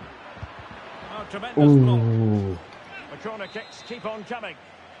 Oh, tremendous block. The corner kicks keep on coming.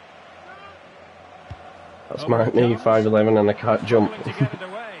 That's me, 5'11", and I can't jump.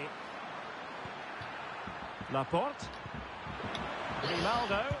 Laporte.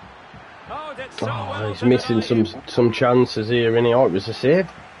 Ronaldo. Oh, he's missing some chances here, innit? Oh, it was a save.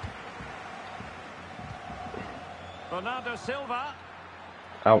 Bernardo Silva.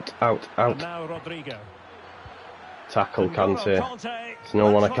 Out. And now Rodrigo. Tackle Kante. It's no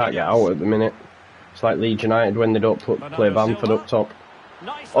one I can't get out at the minute. It's like Leeds United when they don't play Bamford up top.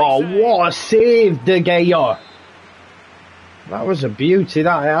 Oh, what a save, De Gea! That was a beauty,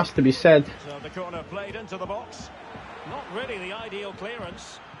 that, it has to be said. So the corner played into the box. Not really the ideal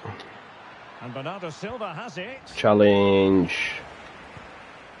clearance. And Bernardo Silva has it. Challenge.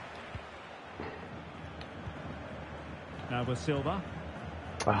 Now with Silva.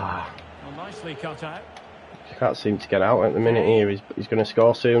 Well, nicely cut out. Can't seem to get out at the minute here. He's going to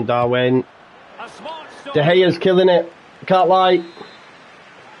score soon, Darwin. De Gea's killing it. Can't lie.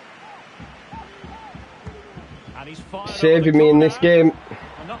 Saving me in this game.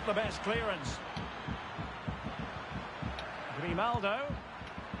 And not the best clearance. Grimaldo.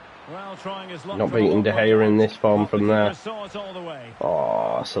 Well, trying his luck. Not beating De Gea in this form from there.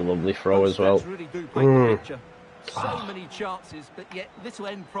 Oh, that's a lovely throw as well. So many chances, but yet little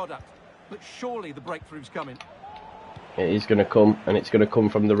end product. But surely the breakthrough's coming. It is going to come, and it's going to come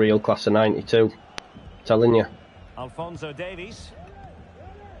from the real class of '92. Telling you. Alphonso Davies.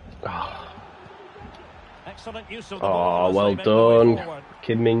 Excellent use of the ball. Oh, well done,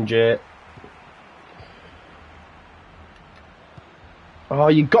 Kim Min-jae. Oh,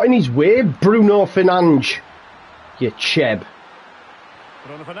 you got in his way, Bruno Fernandes. You cheb.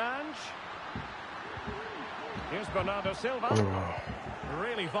 Bruno Fernandes. Here's Bernardo Silva.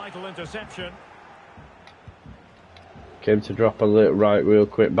 Really vital interception. Came to drop a little right real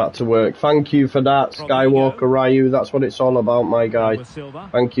quick. Back to work. Thank you for that, Skywalker Ryu. That's what it's all about, my guy.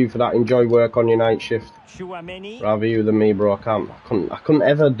 Thank you for that. Enjoy work on your night shift. Rather you than me, bro. I couldn't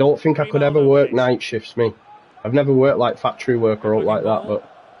ever. Don't think I could ever work night shifts, me. I've never worked like factory work or like that,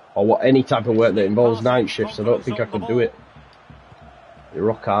 or any type of work that involves night shifts. I don't think I could do it. You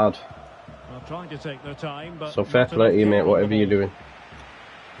rock hard. Trying to take their time, but so fair play to you, mate. Whatever you're doing,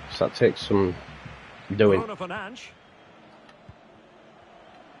 so that takes some doing.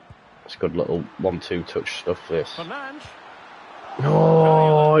 It's good little 1-2 touch stuff. This.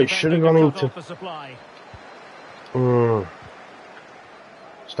 No, it should have gone into.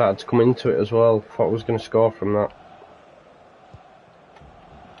 Started to come into it as well. Thought I was going to score from that.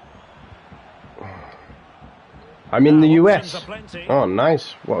 I'm in the US. Oh,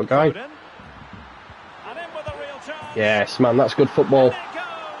 nice. What a guy. Yes, man, that's good football.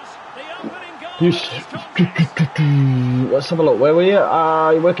 Let's have a look. Where were you?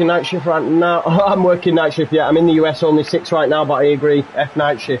 You're working night shift right now? I'm working night shift, yeah. I'm in the US, only 6 right now, but I agree. F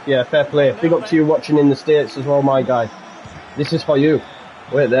night shift, yeah, fair play. Big up to you watching in the States as well, my guy. This is for you.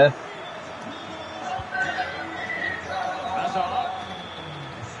 Wait there.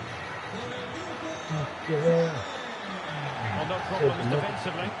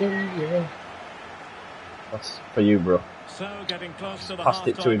 That's for you, bro. So getting close to the passed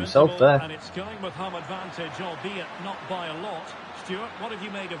it to himself there. And it's going with home advantage, albeit not by a lot. Stuart, what have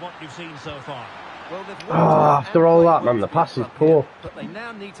you made of what you've seen so far? Well, after all that, man, the pass is poor. But they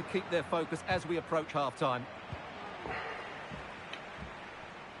now need to keep their focus as we approach half-time.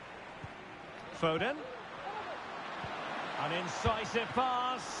 Foden. An incisive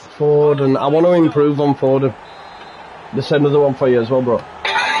pass. Foden. I want to improve on Foden. There's another one for you as well, bro.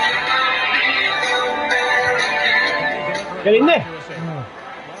 Get in there. Well,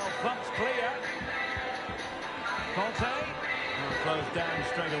 thumped clear. Conte. Closed down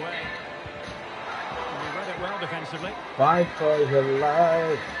straight away. We read it well defensively. Fight for your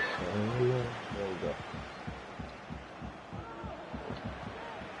life. There you go.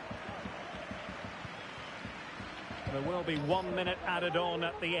 There will be 1 minute added on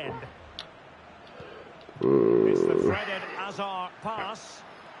at the end. It's the threaded Hazard pass.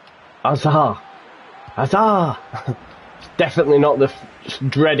 Hazard. Definitely not the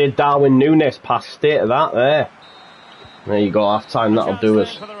dreaded Darwin Núñez pass. State of that there. There you go, half time, that'll do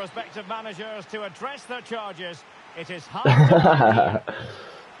us. For the respective managers to address their charges. It is hard.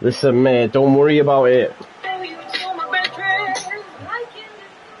 Listen, mate, don't worry about it.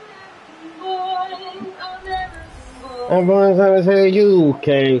 Everyone's gonna say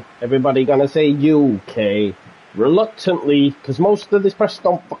UK. Everybody gonna say UK. Reluctantly, because most of this press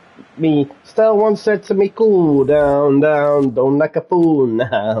don't fuck me. Still once said to me, cool down, don't like a fool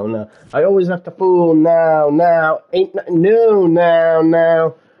now. I always have to fool now. Ain't nothing new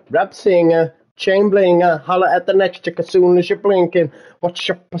now. Rap singer, chain blinger, holler at the next chick as soon as you're blinking. What's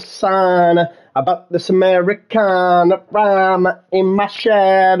your persona about this Americana rhyme in my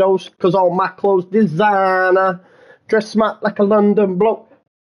shadows? Cause all my clothes designer. Dress smart like a London bloke.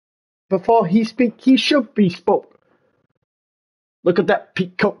 Before he speak, he should be spoke. Look at that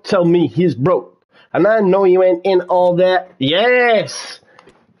peacock, tell me he's broke. And I know you ain't in all that. Yes!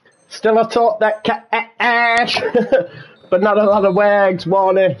 Still I talk that cash. But not a lot of wags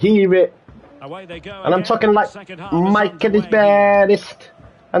wanna hear it. Away they go. And I'm talking like Mike at his baddest.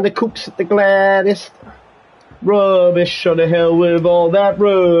 And the cooks at the gladdest. Rubbish, shut the hell with all that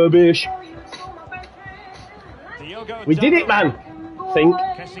rubbish. We did it, man! I think.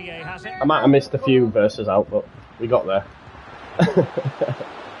 I might have missed a few verses out, but we got there.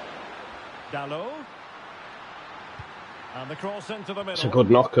 Dalot. And the cross into the middle. It's a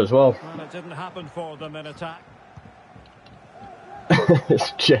good knock as well. Well, it didn't happen for them in attack.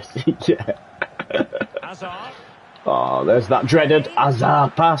 It's Jesse, yeah. Hazard. Oh, there's that dreaded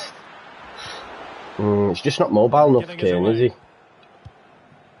Hazard pass. It's just not mobile enough, Kane, is he?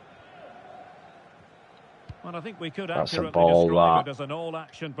 Well, I think we could that's a ball, that.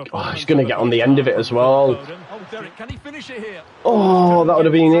 Oh, he's going to get on the end of it as well. Oh, Derek, can he finish it here? Oh, that would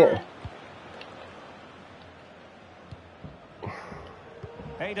have been it.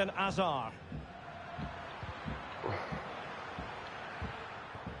 Eden Hazard.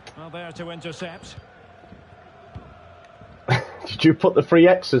 Well, there to intercept. Did you put the 3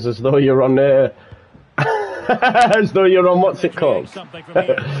 X's as though you're on as though you're on what's it called?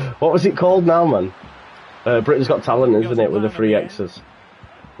 What was it called now, man? Britain's Got Talent, isn't it, with the 3 X's?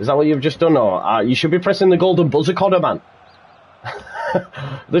 Is that what you've just done? Or you should be pressing the golden buzzer, Connor, man.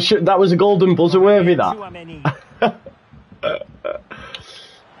 That was a golden buzzer worthy, that.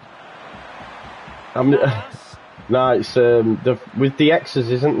 Nah, it's with the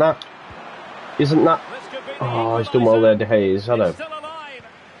X's, isn't that? Oh, he's done well there, De Gea. Is that him?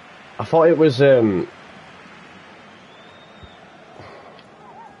 I thought it was Bruno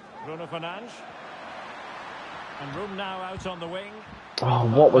Fernandes. And room now out on the wing. Oh,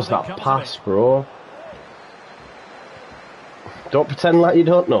 what was that pass, bro? Don't pretend like you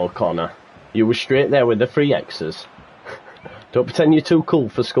don't know, Connor. You were straight there with the 3 X's. Don't pretend you're too cool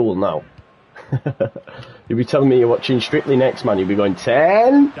for school now. You'll be telling me you're watching Strictly next, man. You'll be going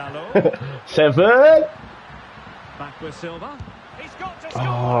 10, 7. Back with Silva. He's got to score.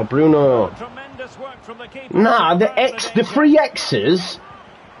 Oh, Bruno. Tremendous work from the keeper. Nah, the 3 X's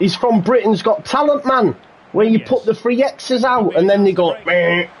is from Britain's Got Talent, man. Where you put the 3 X's out and then they go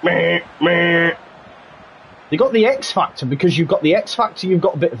meh, meh, meh. They got the X Factor because you've got the X Factor, you've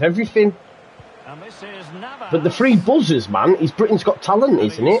got a bit of everything. And this is Navas. But the 3 buzzers, man, is Britain's Got Talent,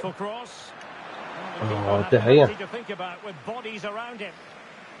 isn't it? Oh, De Gea.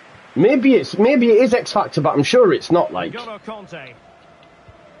 Maybe it is X Factor, but I'm sure it's not, like.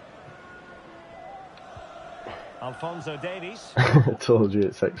 Alphonso Davies. I told you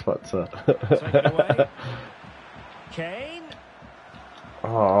it's X Factor. Kane.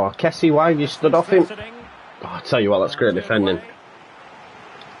 Oh, Kessie, why have you stood off him? Oh, I tell you what, that's great defending.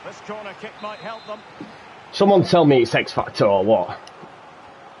 This corner kick might help them. Someone tell me it's X Factor or what?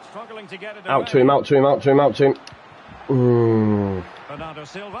 Struggling to get it out to him. Bernardo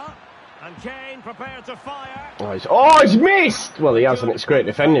Silva and Kane prepared to fire. Oh, he's missed! Well, he hasn't. It's great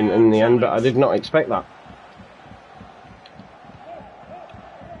defending in the end, but I did not expect that.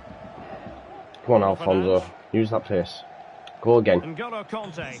 Come on, Alfonso. Use that pace. Go again.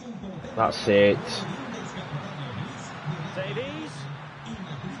 That's it. Davies.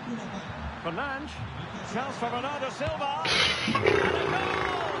 Fernandes. Chance for Bernardo Silva. And a goal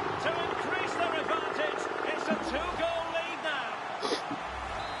to increase their advantage. It's a 2-goal lead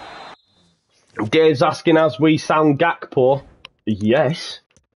now. Dave's asking, as we sound Gakpo. Yes.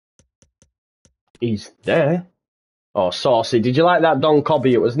 He's there. Oh, saucy. Did you like that Don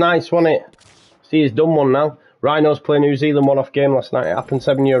Cobby? It was nice, wasn't it? See, he's done one now. Rhinos play New Zealand one-off game last night. It happened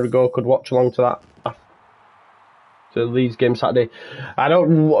 7 years ago. Could watch along to that. To the Leeds game Saturday.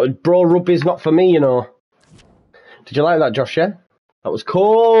 Bro, rugby's not for me, you know. Did you like that, Josh? Yeah? That was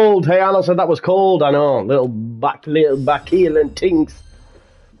cold. Hey, Anna said that was cold. I know. Little back heel and things.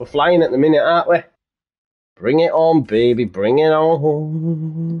 We're flying at the minute, aren't we? Bring it on, baby. Bring it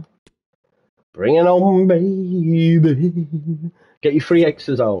on. Bring it on, baby. Get your 3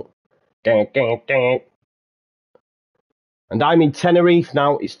 X's out. And I'm in Tenerife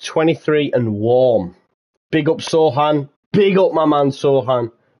now. It's 23 and warm. Big up Sohan. Big up my man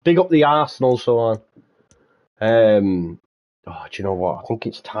Sohan. Big up the Arsenal Sohan. Oh, do you know what? I think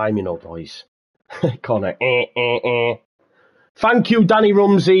it's time, you know, boys. Connor. Thank you, Danny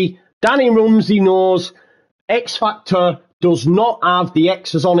Rumsey. Danny Rumsey knows X Factor does not have the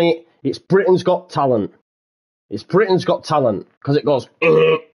X's on it. It's Britain's Got Talent. It's Britain's Got Talent. Because it goes...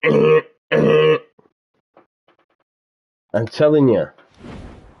 I'm telling you.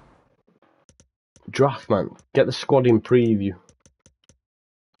 Draft, man. Get the squad in preview.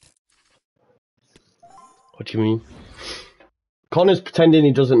 What do you mean? Connor's pretending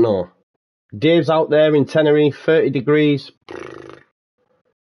he doesn't know. Dave's out there in Tenerife, 30 degrees.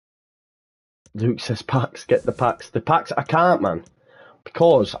 Luke says packs, get the packs. The packs, I can't, man.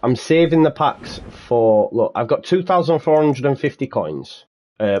 Because I'm saving the packs for... Look, I've got 2,450 coins.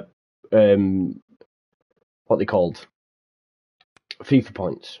 What they called? FIFA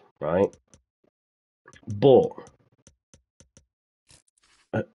points, right? But...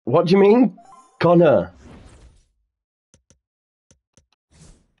 what do you mean, Connor?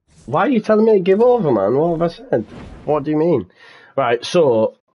 Why are you telling me to give over, man? What have I said? What do you mean? Right,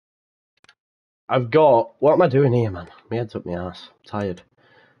 so... I've got... What am I doing here, man? My head's up my arse. I'm tired.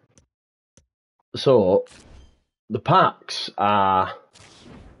 So, the packs are...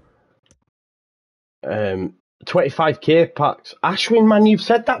 25k packs. Ashwin, man, you've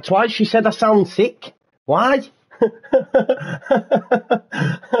said that twice. You said I sound sick. Why?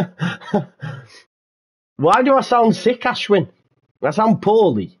 Why do I sound sick, Ashwin? I sound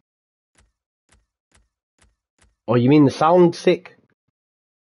poorly. Oh, you mean the sound sick?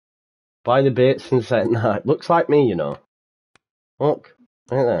 Buy the baits and say, nah, it looks like me, you know. Look,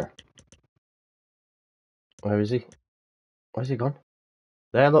 right there. Where is he? Where's he gone?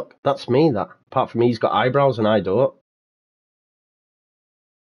 There, look, that's me, that. Apart from he's got eyebrows and I don't.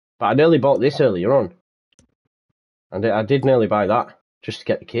 But I nearly bought this earlier on. And I did nearly buy that, just to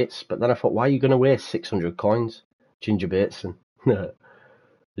get the kits. But then I thought, why are you going to waste 600 coins? Ginger Bateson. The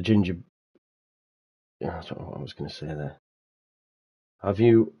ginger... Yeah, I don't know what I was going to say there. Have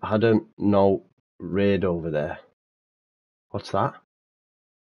you had a no raid over there? What's that?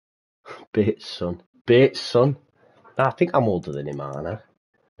 Bates' son. Bates' son? I think I'm older than him, aren't I?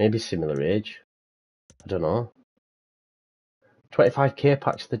 Maybe similar age. I don't know. 25k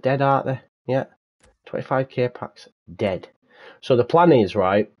packs, they're dead, aren't they? Yeah. 25k packs, dead. So the plan is,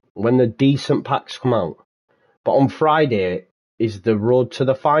 right, when the decent packs come out, but on Friday is the road to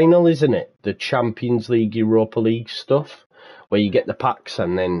the final, isn't it? The Champions League, Europa League stuff, where you get the packs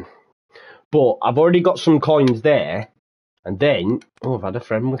and then... But I've already got some coins there, and then... Oh, I've had a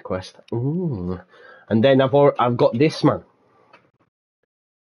friend request. Ooh. And then I've got this, man.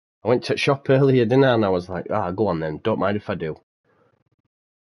 I went to a shop earlier, didn't I? And I was like, go on then, don't mind if I do.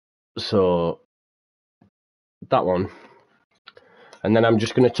 So, that one. And then I'm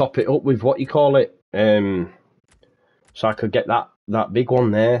just going to top it up with what you call it. So I could get that big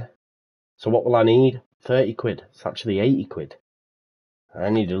one there. So what will I need? 30 quid. It's actually 80 quid. I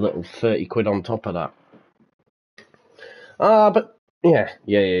need a little 30 quid on top of that. But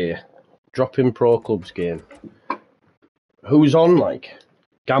yeah. Dropping Pro Clubs game. Who's on, like?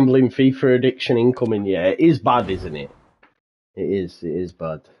 Gambling FIFA addiction incoming. Yeah, it is bad, isn't it? It is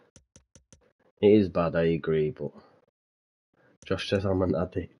bad. It is bad, I agree, but Josh says I'm an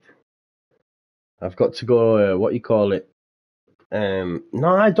addict. I've got to go, what you call it? No,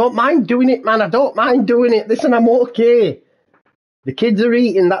 I don't mind doing it, man. I don't mind doing it. Listen, I'm okay. The kids are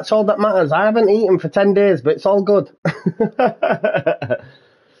eating, that's all that matters. I haven't eaten for 10 days, but it's all good.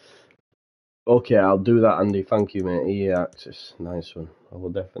 Okay, I'll do that, Andy. Thank you, mate. EA Access. Nice one. I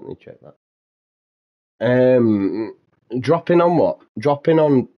will definitely check that. Dropping on what? Dropping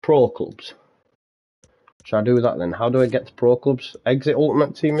on Pro Clubs. Should I do that then? How do I get to Pro Clubs? Exit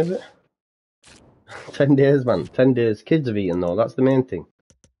Ultimate Team, is it? 10 days, man. 10 days. Kids have eaten, though. That's the main thing.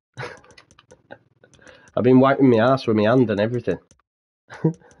 I've been wiping my ass with my hand and everything.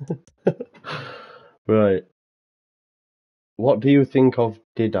 Right. What do you think of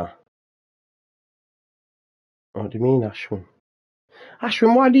Dida? What do you mean, Ashwin?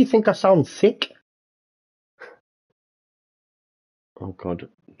 Ashwin, why do you think I sound sick? Oh, God.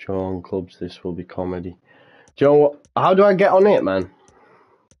 John Clubs, this will be comedy. Do you know what? How do I get on it, man?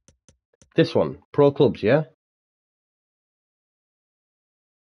 This one. Pro Clubs, yeah?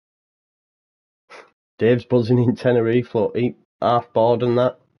 Dave's buzzing in Tenerife. Look, eat half board and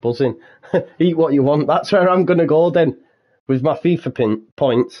that. Buzzing. Eat what you want. That's where I'm going to go then. With my FIFA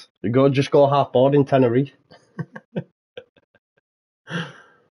points. Just go half board in Tenerife.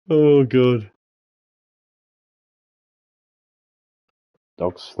 Oh, God.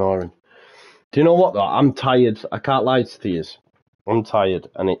 Dog's snoring. Do you know what, though? I'm tired. I can't lie to you. I'm tired,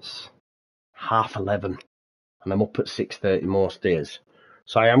 and it's 11:30, and I'm up at 6:30 most days.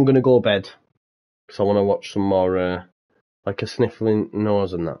 So I am going to go to bed, because I want to watch some more, like a sniffling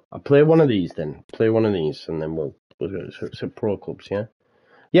nose and that. I'll play one of these then. Play one of these, and then we'll it's a Pro Clubs, yeah?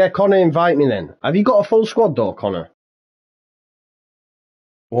 Yeah, Connor, invite me then. Have you got a full squad, though, Connor?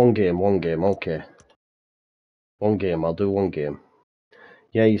 One game, okay. One game, I'll do one game.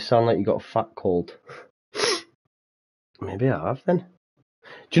 Yeah, you sound like you got a fat cold. Maybe I have then. Do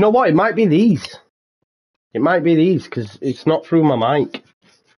you know what? It might be these. It might be these, because it's not through my mic.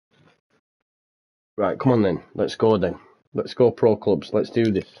 Right, come on then. Let's go then. Let's go Pro Clubs. Let's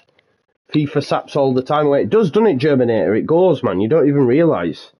do this. FIFA saps all the time. Wait, it does, doesn't it, Germinator? It goes, man. You don't even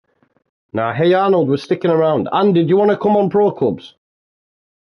realise. Nah, hey Arnold, we're sticking around. Andy, do you want to come on Pro Clubs?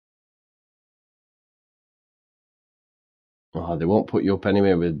 Oh, they won't put you up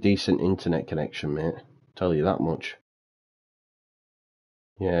anywhere with a decent internet connection, mate. Tell you that much.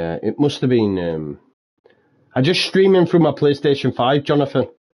 Yeah, it must have been... I just streaming through my PlayStation 5, Jonathan.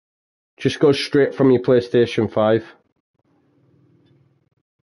 Just go straight from your PlayStation 5.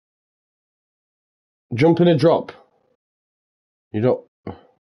 Jump in a drop. You don't...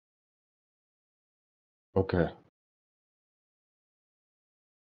 Okay.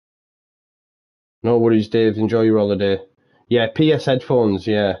 No worries, Dave. Enjoy your holiday. Yeah, PS headphones,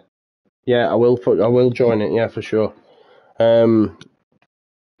 yeah. Yeah, I will join it, yeah, for sure. Come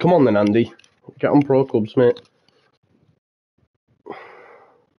on then, Andy. Get on Pro Clubs, mate.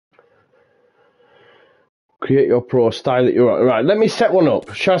 Create your pro, style it. Right, let me set one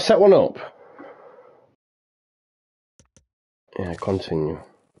up. Shall I set one up? Yeah, continue.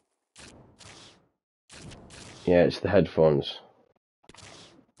 Yeah, it's the headphones.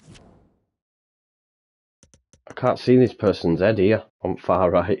 I can't see this person's head here on far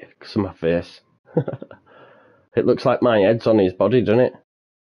right because of my face. It looks like my head's on his body, doesn't it?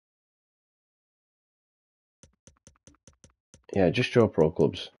 Yeah, just Joe Pro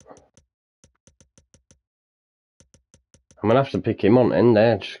Clubs. I'm going to have to pick him on end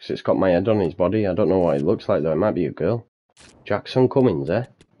there, just because it's got my head on his body. I don't know what it looks like, though. It might be a girl. Jackson Cummings, eh?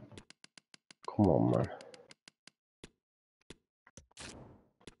 Come on, man.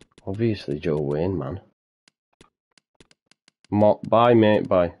 Obviously Joe Wayne, man. Bye, mate,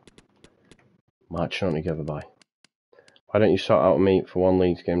 bye. Marching on together, bye. Why don't you sort out a meet for one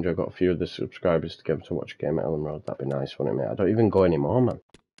Leeds game? I've got a few of the subscribers together to watch a game at Ellen Road. That'd be nice, wouldn't it, mate? I don't even go anymore, man.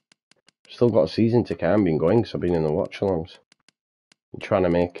 Still got a season to come. I've been going because I've been in the watch-alongs. I'm trying to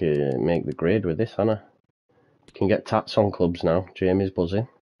make the grade with this, Hannah. You can get tats on clubs now. Jamie's buzzing.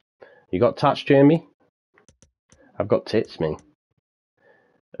 You got tats, Jamie? I've got tits, me.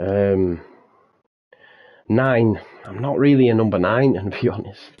 9. I'm not really a number 9, to be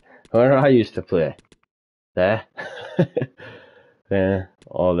honest. Where I used to play. There. There.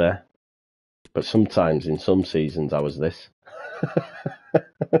 Or there. But sometimes, in some seasons, I was this.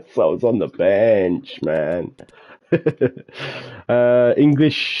 So I was on the bench, man.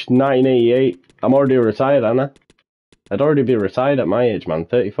 English 1988. I'm already retired, Anna. I'd already be retired at my age, man.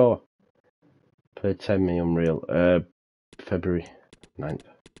 34. Played 10 me Unreal. February 9th.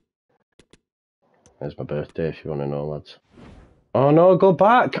 There's my birthday if you want to know, lads. Oh no, go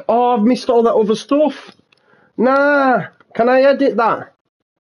back. Oh, I've missed all that other stuff. Nah. Can I edit that?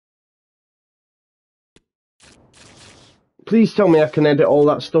 Please tell me I can edit all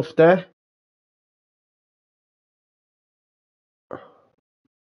that stuff there.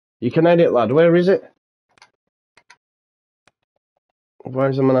 You can edit, lad. Where is it?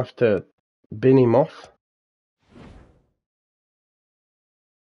 Otherwise I'm going to have to bin him off.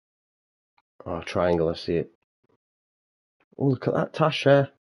 Oh, triangle, I see it. Oh, look at that tash there.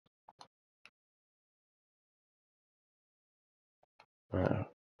 Right,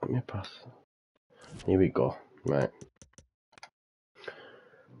 let me pass. Here we go. Right.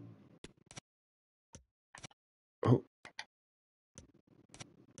 Oh.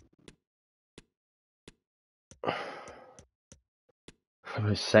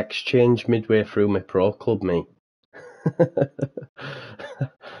 A sex change midway through my pro club, me.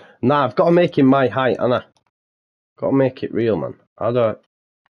 Nah, I've got to make him my height, Anna. Got to make it real, man. I had a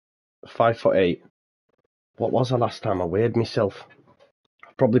 5'8". What was I last time I weighed myself? I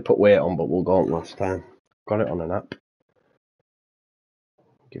probably put weight on, but we'll go on last time. Got it on an app.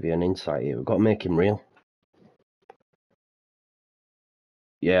 Give you an insight here. We've got to make him real.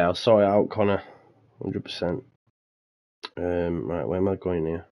 Yeah, I'll sort it out, Connor. 100%. Right, where am I going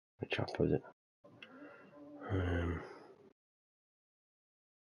here? Which app is it?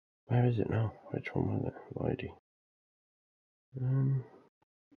 Where is it now? Which one was it? Lloydie.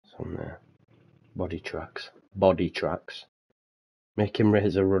 It's on there. Body tracks. Body tracks. Make him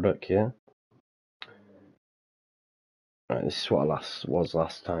Razor Ruddock, yeah? Right, this is what I was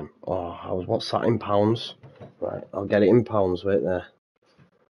last time. Oh, what's that in pounds? Right, I'll get it in pounds, wait there.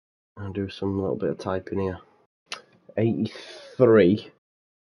 I'll do some little bit of typing here.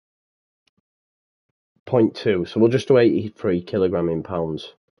 83.2, so we'll just do 83 kilogram in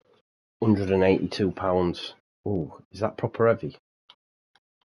pounds. 182 pounds. Ooh, is that proper heavy?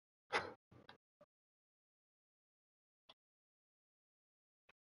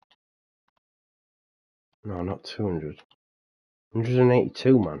 No, not 200.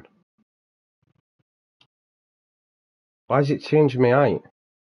 182, man. Why is it changing my height?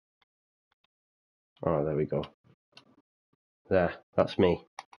 Oh, there we go. There, that's me.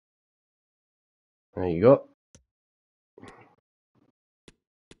 There you go.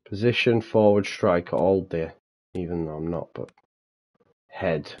 Position forward striker all day. Even though I'm not, but...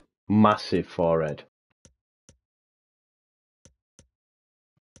 Head. Massive forehead.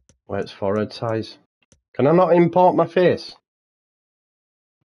 Where's forehead size? Can I not import my face?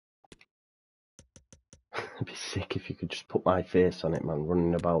 It'd be sick if you could just put my face on it, man,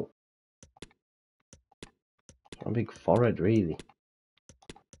 running about. A big forehead, really.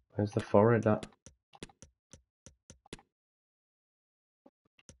 Where's the forehead at?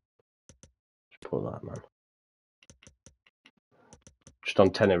 Just put that, man. Just on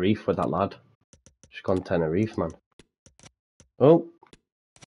Tenerife with that lad. Just gone Tenerife, man. Oh.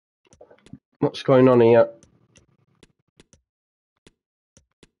 What's going on here?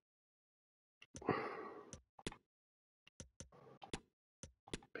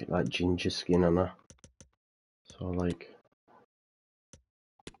 Bit like ginger skin on her. So like...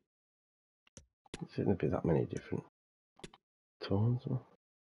 It's going to be that many different tones.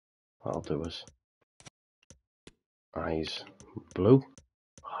 That'll do us. Eyes blue.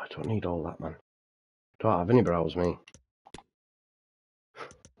 Oh, I don't need all that, man. Don't have any brows, me.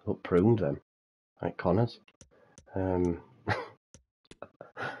 Look pruned them. Like Connor's.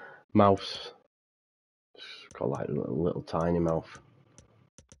 Mouth's got like a little tiny mouth.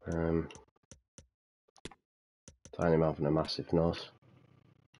 Tiny mouth and a massive nose.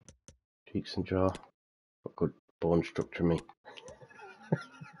 Cheeks and jaw. Got good bone structure, me.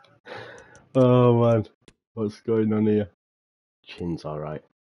 Oh man, what's going on here? Chin's alright.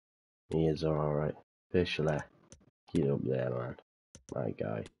 Ears are alright. Facial hair. Get up there, man. My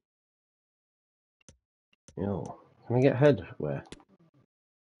guy. Yo, can I get head? Where?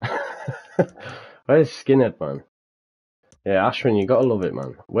 Where's skinhead, man? Yeah, Ashwin, you gotta love it,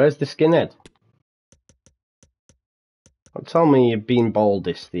 man. Where's the skinhead? Don't tell me you've been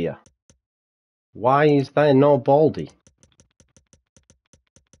baldest here. Why is there no baldy?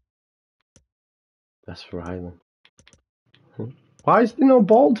 That's for Island. Why is there no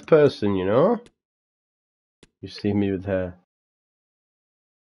bald person, you know? You see me with hair.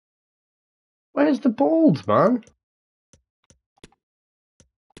 Where's the bald, man?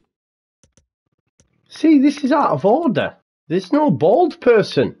 See, this is out of order. There's no bald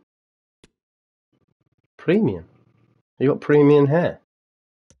person. Premium. You got premium hair.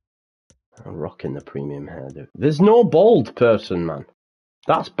 I'm rocking the premium hair, dude. There's no bald person, man.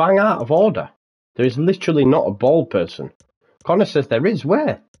 That's bang out of order. There is literally not a bald person. Connor says there is.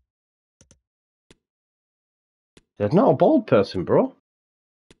 Where? There's not a bald person, bro.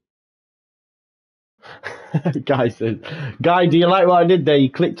 Guy says, Guy, do you like what I did there? You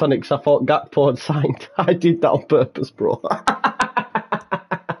clicked on it because I thought Gakpo had signed. I did that on purpose, bro.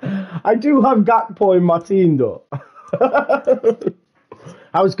 I do have Gakpo in my team, though.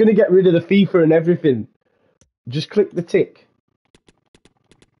 I was going to get rid of the FIFA and everything. Just click the tick.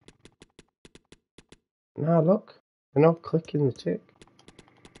 Nah, look. You're not clicking the tick.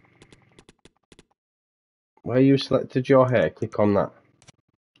 Where you selected your hair, click on that.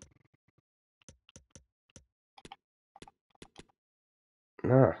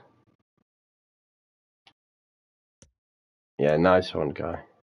 Nah. Yeah, nice one, Guy.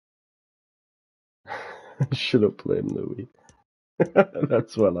 Shut up, Lame Louis.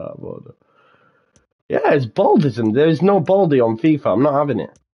 That's well out of order. Yeah, it's baldism. There is no baldy on FIFA. I'm not having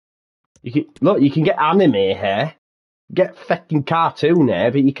it. Look, you can get anime hair, get fucking cartoon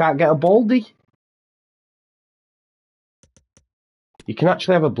hair, but you can't get a baldy. You can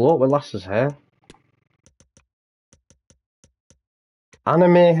actually have a bloke with lasses hair.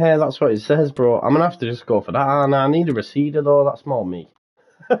 Anime hair, that's what it says, bro. I'm gonna have to just go for that. I need a receder though. That's more me.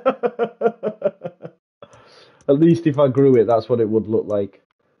 At least if I grew it, that's what it would look like.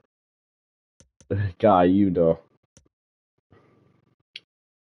 Guy, you know.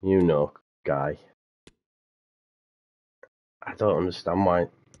 You know, Guy. I don't understand why.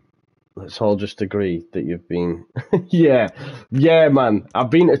 Let's all just agree that you've been... yeah, man. I've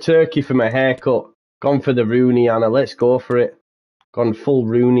been to Turkey for my haircut. Gone for the Rooney, Anna. Let's go for it. Gone full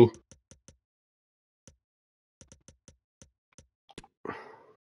Rooney.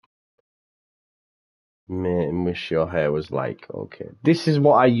 Mate, and wish your hair was like, okay. This is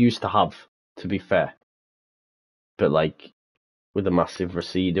what I used to have, to be fair. But like, with a massive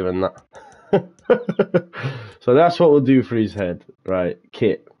receder and that. So that's what we'll do for his head. Right,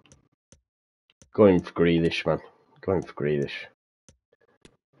 Kit. Going for Grealish, man. Going for Grealish.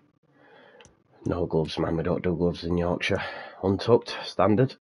 No gloves, man. We don't do gloves in Yorkshire. Untucked,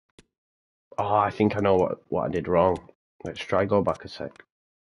 standard. Oh, I think I know what I did wrong. Let's try go back a sec.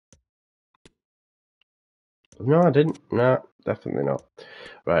 No, I didn't. No, definitely not.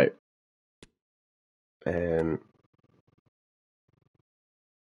 Right.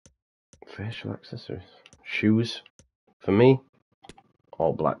 Facial accessories. Shoes. For me,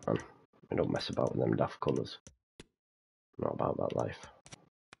 all black, man. I don't mess about with them daft colours. Not about that life.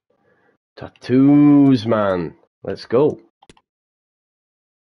 Tattoos, man. Let's go.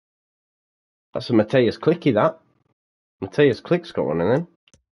 That's a Mateus Clicky, that. Mateus Click's got one of them.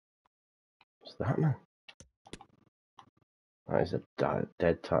 What's that, man? That is a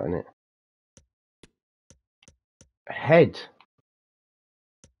dead tat, innit? Head.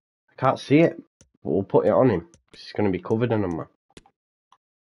 I can't see it, but we'll put it on him. He's going to be covered in them, man.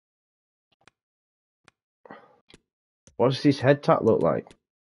 What does his head tat look like?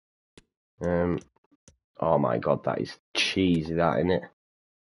 Oh my god, that is cheesy, that, innit?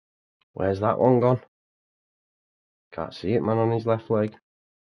 Where's that one gone? Can't see it, man, on his left leg.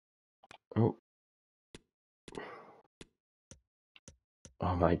 Oh.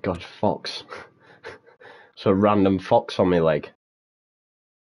 Oh my god, fox. It's a random fox on my leg.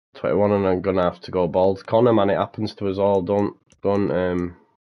 21 and I'm gonna have to go bald. Connor, man, it happens to us all. Don't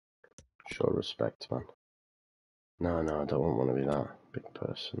show respect, man. No, I don't want to be that big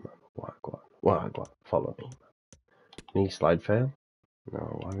person, man. Wagwan. Follow me, man. Knee slide fail? No,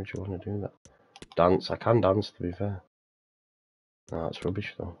 why would you want to do that? Dance, I can dance, to be fair. No, that's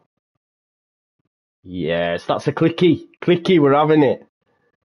rubbish, though. Yes, that's a clicky. Clicky, we're having it.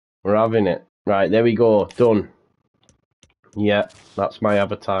 We're having it. Right, there we go. Done. Yeah, that's my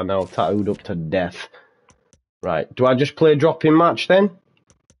avatar now, tattooed up to death. Right, do I just play drop-in match then?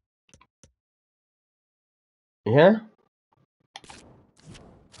 Yeah?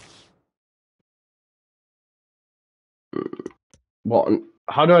 What?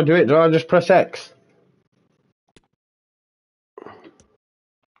 How do I do it? Do I just press X?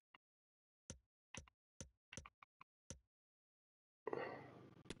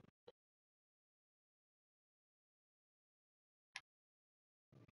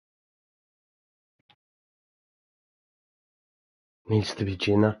 Needs to be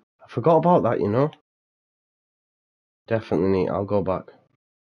Gina. I forgot about that, you know. Definitely need. I'll go back.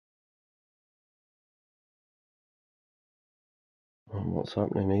 Oh, what's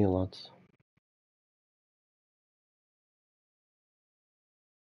happening here, lads?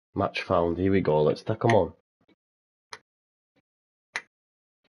 Match found. Here we go. Let's take them on.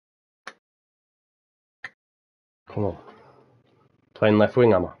 Come on. Playing left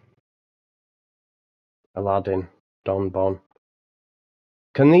wing, am I? Aladdin. Don Bon.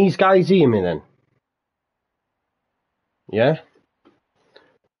 Can these guys hear me then? Yeah?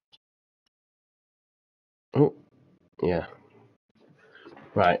 Oh, yeah.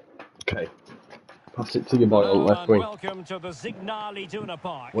 Right. Okay. Pass it to your boy on left wing. Welcome to the Signal Iduna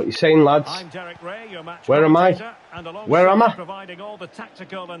Park. What you saying, lads? I'm Derek Ray, your match Where am I? Where am I? Providing all the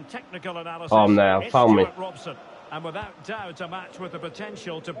tactical and technical analysis. Oh, I'm there. Found me. Robson, and without doubt, a match with the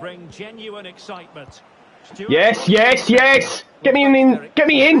potential to bring genuine excitement. Yes. Get me in. Get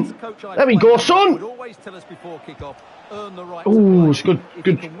me in. There we go, son. Oh, it's good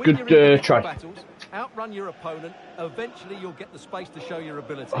try. Outrun your opponent. Eventually, you'll get the space to show your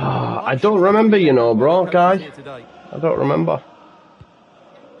ability. I don't remember, you know, bro, guy. I don't remember.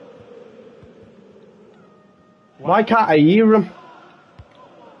 Why can't I hear him?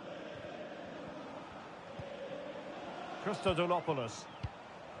 Christodoulos.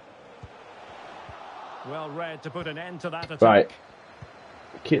 Well read to put an end to that attack. Right.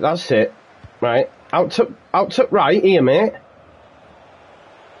 Okay, that's it. Right. Out to right here, mate.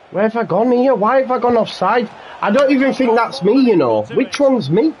 Where have I gone here? Why have I gone offside? I don't even think that's me, you know. Which one's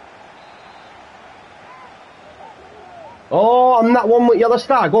me? Oh, I'm that one with yellow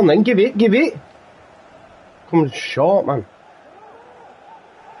star. Go on then, give it. Coming short, man.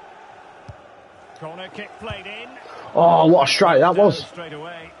 Corner kick played in. Oh, what a strike that was.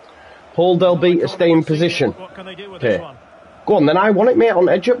 Hold LB to stay in position. Okay. Go on then, I want it, mate, on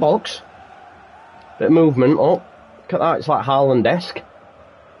edge of box. Bit of movement. Oh, look at that, it's like Haaland-esque.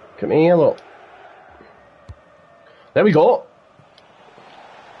 Look at me here, look. There we go.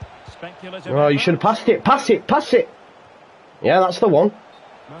 Oh, you should have passed it. Pass it. Yeah, that's the one.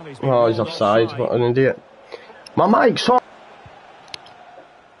 Oh, he's offside. What an idiot. My mic's on.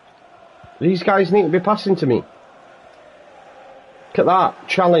 These guys need to be passing to me. Look at that.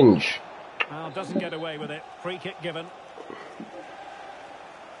 Challenge. Well, doesn't get away with it. Free kick given.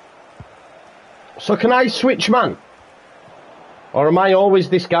 So can I switch, man? Or am I always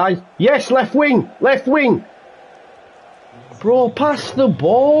this guy? Yes, left wing. Bro, pass the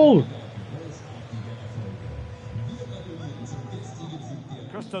ball.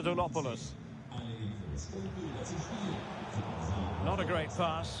 Christodoulos. Not a great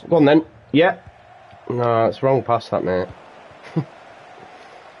pass. Go on then. Yeah. No, it's wrong pass, that, mate.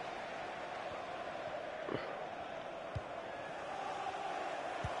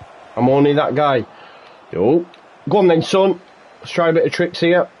 I'm only that guy. Yo. Go on then, son. Let's try a bit of tricks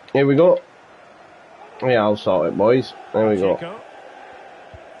here. Here we go. Yeah, I'll sort it, boys. There we go.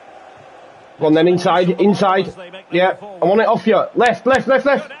 Go on then, inside. Yeah, I want it off you. Left.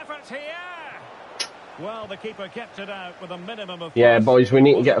 Well, the keeper kept it out with a minimum of... Yeah, boys, we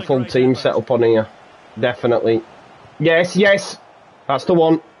need to get a full team set up on here. Definitely. Yes. That's the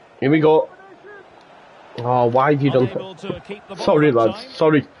one. Here we go. Oh, why have you done that? Sorry, lads.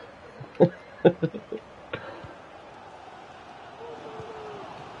 Sorry.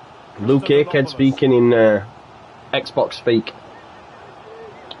 Luke Akehead speaking in Xbox speak.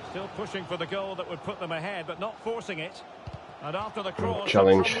 Still pushing for the goal that would put them ahead, but not forcing it. And after the cross,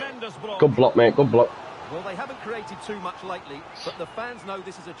 challenge. Good block, mate. Good block. Well, they haven't created too much lately, but the fans know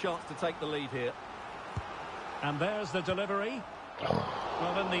this is a chance to take the lead here. And there's the delivery.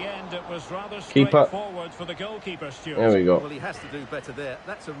 Well, in the end, it was rather Keeper. straightforward for the goalkeeper, Stuart. There we go. Well, he has to do better there.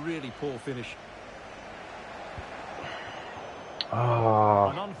 That's a really poor finish.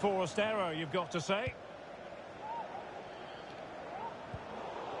 An unforced error, you've got to say.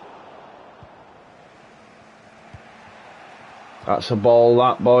 That's a ball,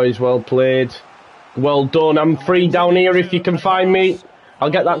 that, boys. Well played. Well done. I'm free down here if you can find me.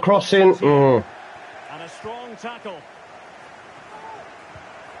 I'll get that crossing. And a strong tackle.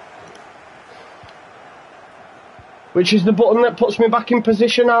 Which is the button that puts me back in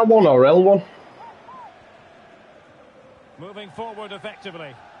position, R1 or L1? Moving forward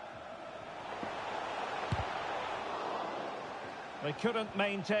effectively. They couldn't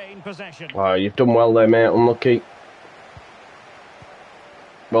maintain possession. Oh, you've done well there, mate. Unlucky.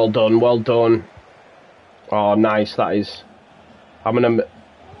 Well done, well done. Oh, nice, that is. I'm gonna...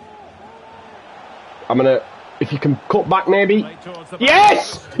 If you can cut back, maybe.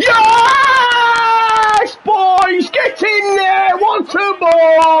 Yes! Yes! Boys, get in there! What a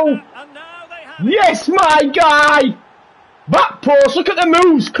ball! Yes, my guy! Back post, look at the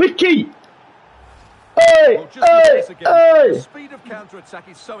moves, clicky! Hey, hey, hey! The speed of counter-attack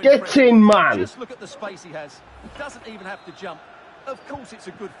is so Get impressive. in, man! Just look at the space he has. He doesn't even have to jump. Of course it's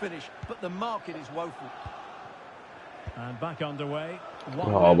a good finish, but the marking is woeful. And back underway.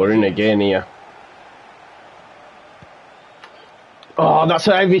 Oh, we're in again here. Oh, that's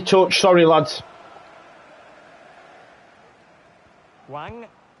a heavy touch. Sorry, lads. Wang.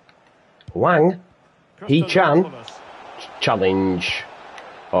 Wang? He-chan? Challenge.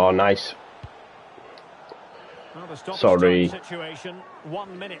 Oh, nice. Well, the sorry. Situation.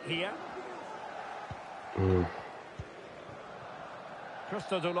 1 minute here.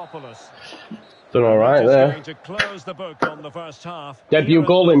 Done all right there. To close the book on the first half. Debut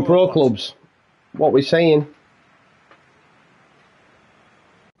goal in pro clubs. What we saying?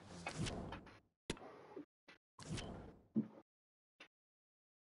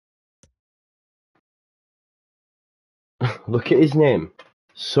 Look at his name.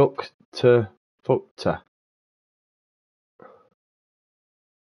 Suck to fuckta.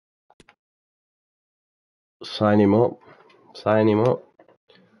 Sign him up. Sign him up.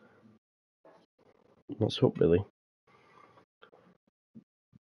 What's up, Billy?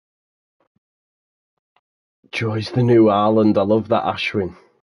 Joy's the new Ireland. I love that, Ashwin.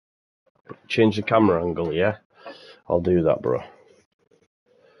 Change the camera angle, yeah? I'll do that, bro.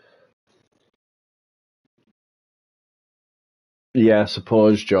 Yeah, I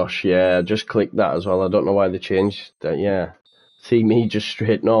suppose, Josh. Yeah, just click that as well. I don't know why they changed that. Yeah. See me just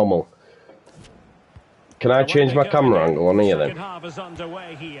straight normal. Can I change my camera angle on here then?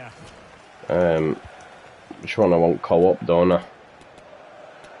 Which one I want co-op, don't I?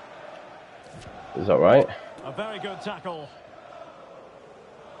 Is that right? A very good tackle.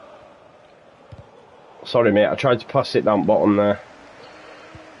 Sorry, mate. I tried to pass it down bottom there.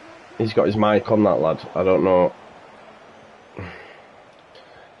 He's got his mic on, that lad. I don't know.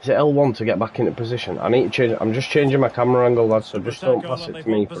 Is it L1 to get back into position? I need to change. I'm just changing my camera angle, lad. So just don't pass it to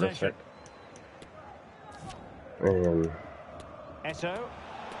me for a sec. Eto.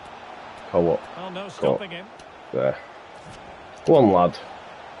 Oh, what? Oh, no stopping him. There. Go on, lad.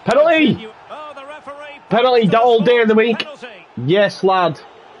 Penalty! Oh, the referee. Penalty all day of the week. Penalty. Yes, lad.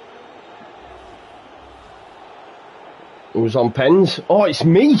 Who's on pens? Oh, it's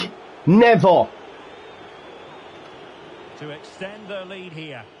me. Never. To extend their lead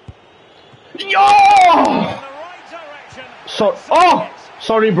here. Yo! In the right direction. So, oh,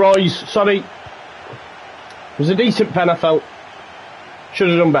 sorry, boys. Sorry. It was a decent pen, I felt. Should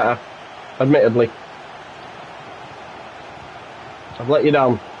have done better, admittedly. I've let you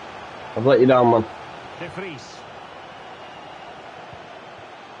down. I've let you down, man. De Vries.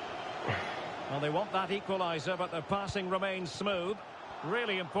 Well, they want that equaliser, but the passing remains smooth.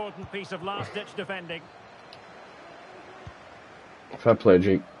 Really important piece of last-ditch defending. Fair play,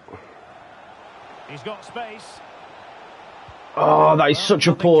 G. He's got space. Oh, that is such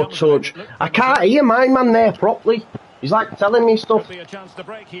a poor touch. I can't hear my man there properly. He's like telling me stuff. Could be a chance to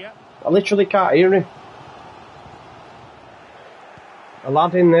break here. I literally can't hear him. A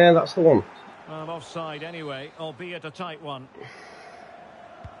lad in there, that's the one. Well, offside anyway, albeit a tight one.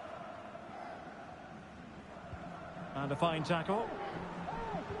 And a fine tackle.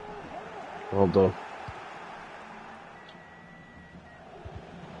 Well done.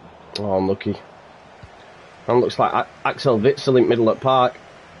 Oh, unlucky. And looks like Axel Witsel in middle at park.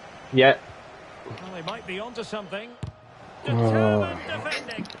 Yeah. Well, they might be onto something. Determined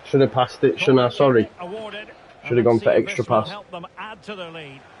defending. Should have passed it, shouldn't I? Sorry. Should have gone for extra pass. Help them add to their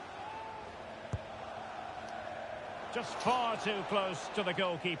lead. Just far too close to the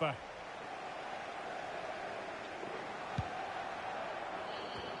goalkeeper.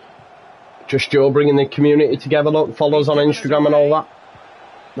 Just Joe bringing the community together, look, follows on Instagram and all that.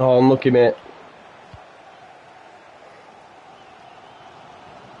 Oh, unlucky, mate.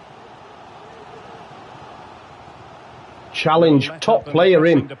 Challenge, top player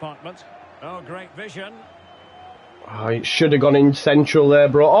in. Oh, great vision. Oh, it should have gone in central there,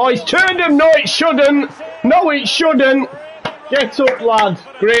 bro. Oh, he's turned him. No, it shouldn't. No, it shouldn't. Get up, lad.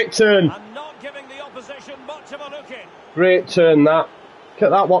 Great turn. And not giving the opposition much of a look in. Great turn, that. Look at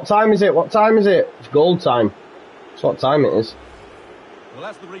that. What time is it? What time is it? It's goal time. That's what time it is. Well,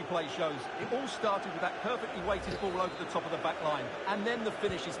 as the replay shows, it all started with that perfectly weighted ball over the top of the back line. And then the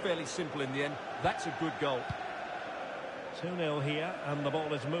finish is fairly simple in the end. That's a good goal. 2-0 here, and the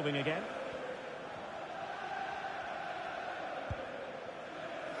ball is moving again.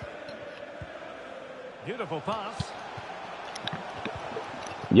 Beautiful pass.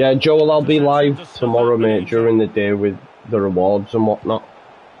 Yeah, Joel, I'll be live tomorrow, mate, during the day with the rewards and whatnot.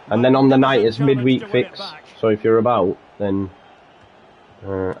 And then on the night it's midweek fix. So if you're about, then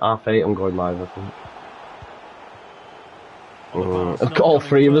 8:30 I'm going live, I think. I've got all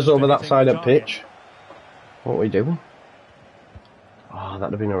three of us over that side of the pitch. What are we doing? Oh,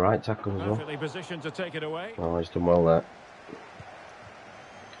 that'd have been a right tackle as well. Positioned to take it away. Oh, he's done well there.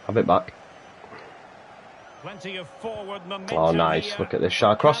 Have it back. Plenty of forward momentum. Oh, nice. Here. Look at this.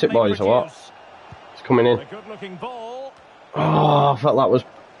 Shall I cross it, boys, or what? It's coming in. A good-looking ball. Oh, I felt that was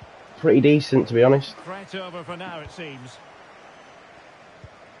pretty decent, to be honest. Threat over for now, it seems.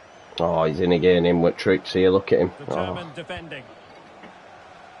 Oh, he's in again, in with tricks here. Look at him. Determined defending.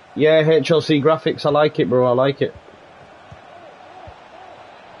 Yeah, HLC graphics. I like it, bro. I like it.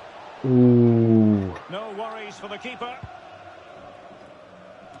 Ooh. No worries for the keeper.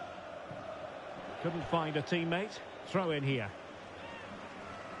 Couldn't find a teammate. Throw in here.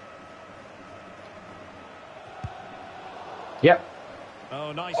 Yep.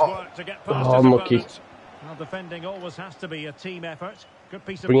 Oh, nice work to get past his unlucky. opponent. Well, defending always has to be a team effort. Good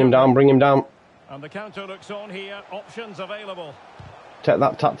piece of Bring him down, bring him down. And the counter looks on here. Options available. Take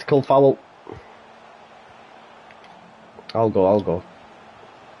that tactical foul. I'll go.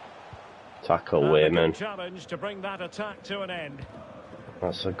 Tackle away, man. Challenge to bring that attack to an end.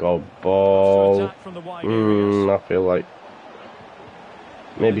 That's a good ball. I feel like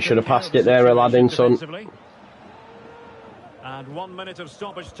maybe should have passed it there, Aladdin, son. And 1 minute of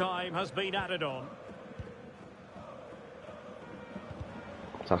stoppage time has been added on.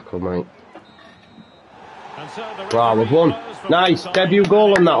 Tackle, mate. So wow, we've won. Nice debut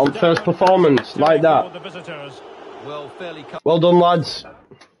goal on that, on first performance, like that. Well done, lads.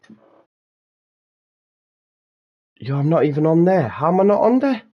 Yo, I'm not even on there. How am I not on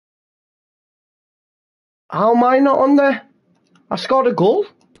there? How am I not on there? I scored a goal.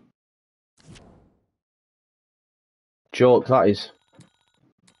 Joke, that is.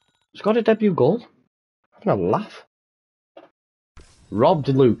 Scored a debut goal. I'm having a laugh. Robbed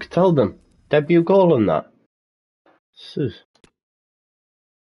Luke, tell them. Debut goal on that.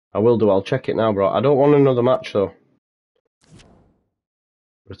 I will do, I'll check it now, bro. I don't want another match, though.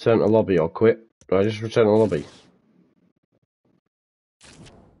 Return to lobby or quit. Do I just return to lobby?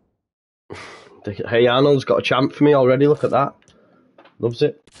 Hey, Arnold's got a champ for me already, look at that. Loves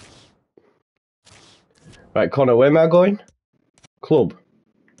it. Right, Connor, where am I going? Club.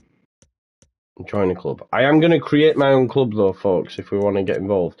 Join a club. I am going to create my own club, though, folks, if we want to get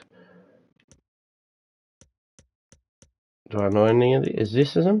involved. Do I know any of these? Is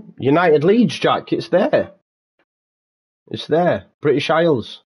this them? United Leeds, Jack, it's there. It's there. British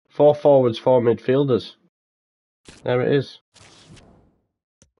Isles. 4 forwards, 4 midfielders. There it is.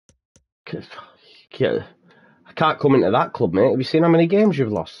 I can't come into that club, mate. Have you seen how many games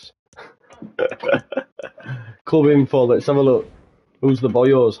you've lost? Club info, let's have a look. Who's the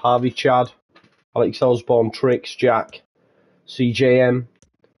boyos? Harvey Chad, Alex Osborne, Tricks, Jack, CJM.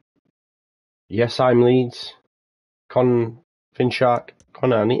 Yes, I'm Leeds. Finshark.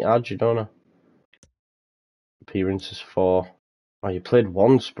 Connor, I need to add you, don't I? Appearances 4. Oh, you played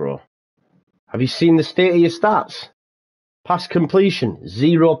once, bro. Have you seen the state of your stats? Pass completion,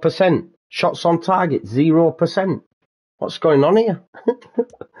 0%. Shots on target, 0%. What's going on here?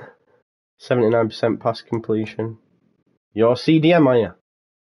 79% pass completion. You're CDM, are you?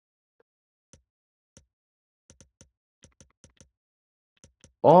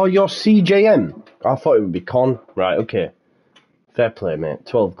 Oh, you're CJM. I thought it would be Con. Right, okay. Fair play, mate.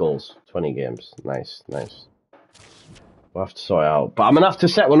 12 goals, 20 games. Nice, nice. We'll have to sort it out. But I'm going to have to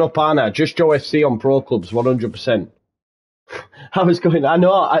set one up, aren't I? Just Joe FC on Pro Clubs, 100%. I was going, I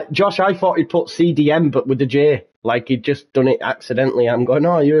know, Josh, I thought he'd put CDM, but with the J. Like he'd just done it accidentally. I'm going,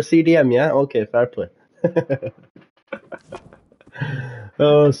 oh, you're a CDM, yeah? Okay, fair play.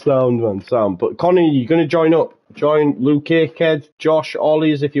 Oh, sound, man, sound. But Connie, you're going to join up. Join Luke, Ked, Josh,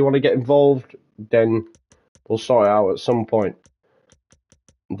 Ollies, if you want to get involved, then we'll sort it out at some point.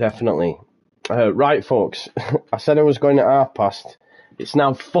 Definitely. Right, folks. I said I was going at 12:30. It's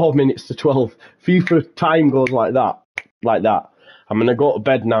now 4 minutes to 12. FIFA time goes like that. Like that. I'm going to go to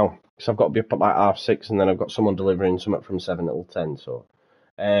bed now, because I've got to be up at like 6:30, and then I've got someone delivering something from 7 till 10. So,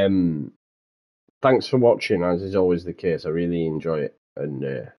 thanks for watching, as is always the case. I really enjoy it. And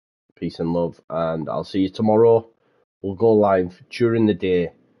peace and love. And I'll see you tomorrow. We'll go live during the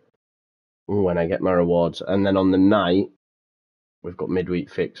day when I get my rewards. And then on the night, we've got midweek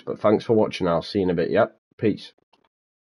fix. But thanks for watching. I'll see you in a bit. Yep. Peace.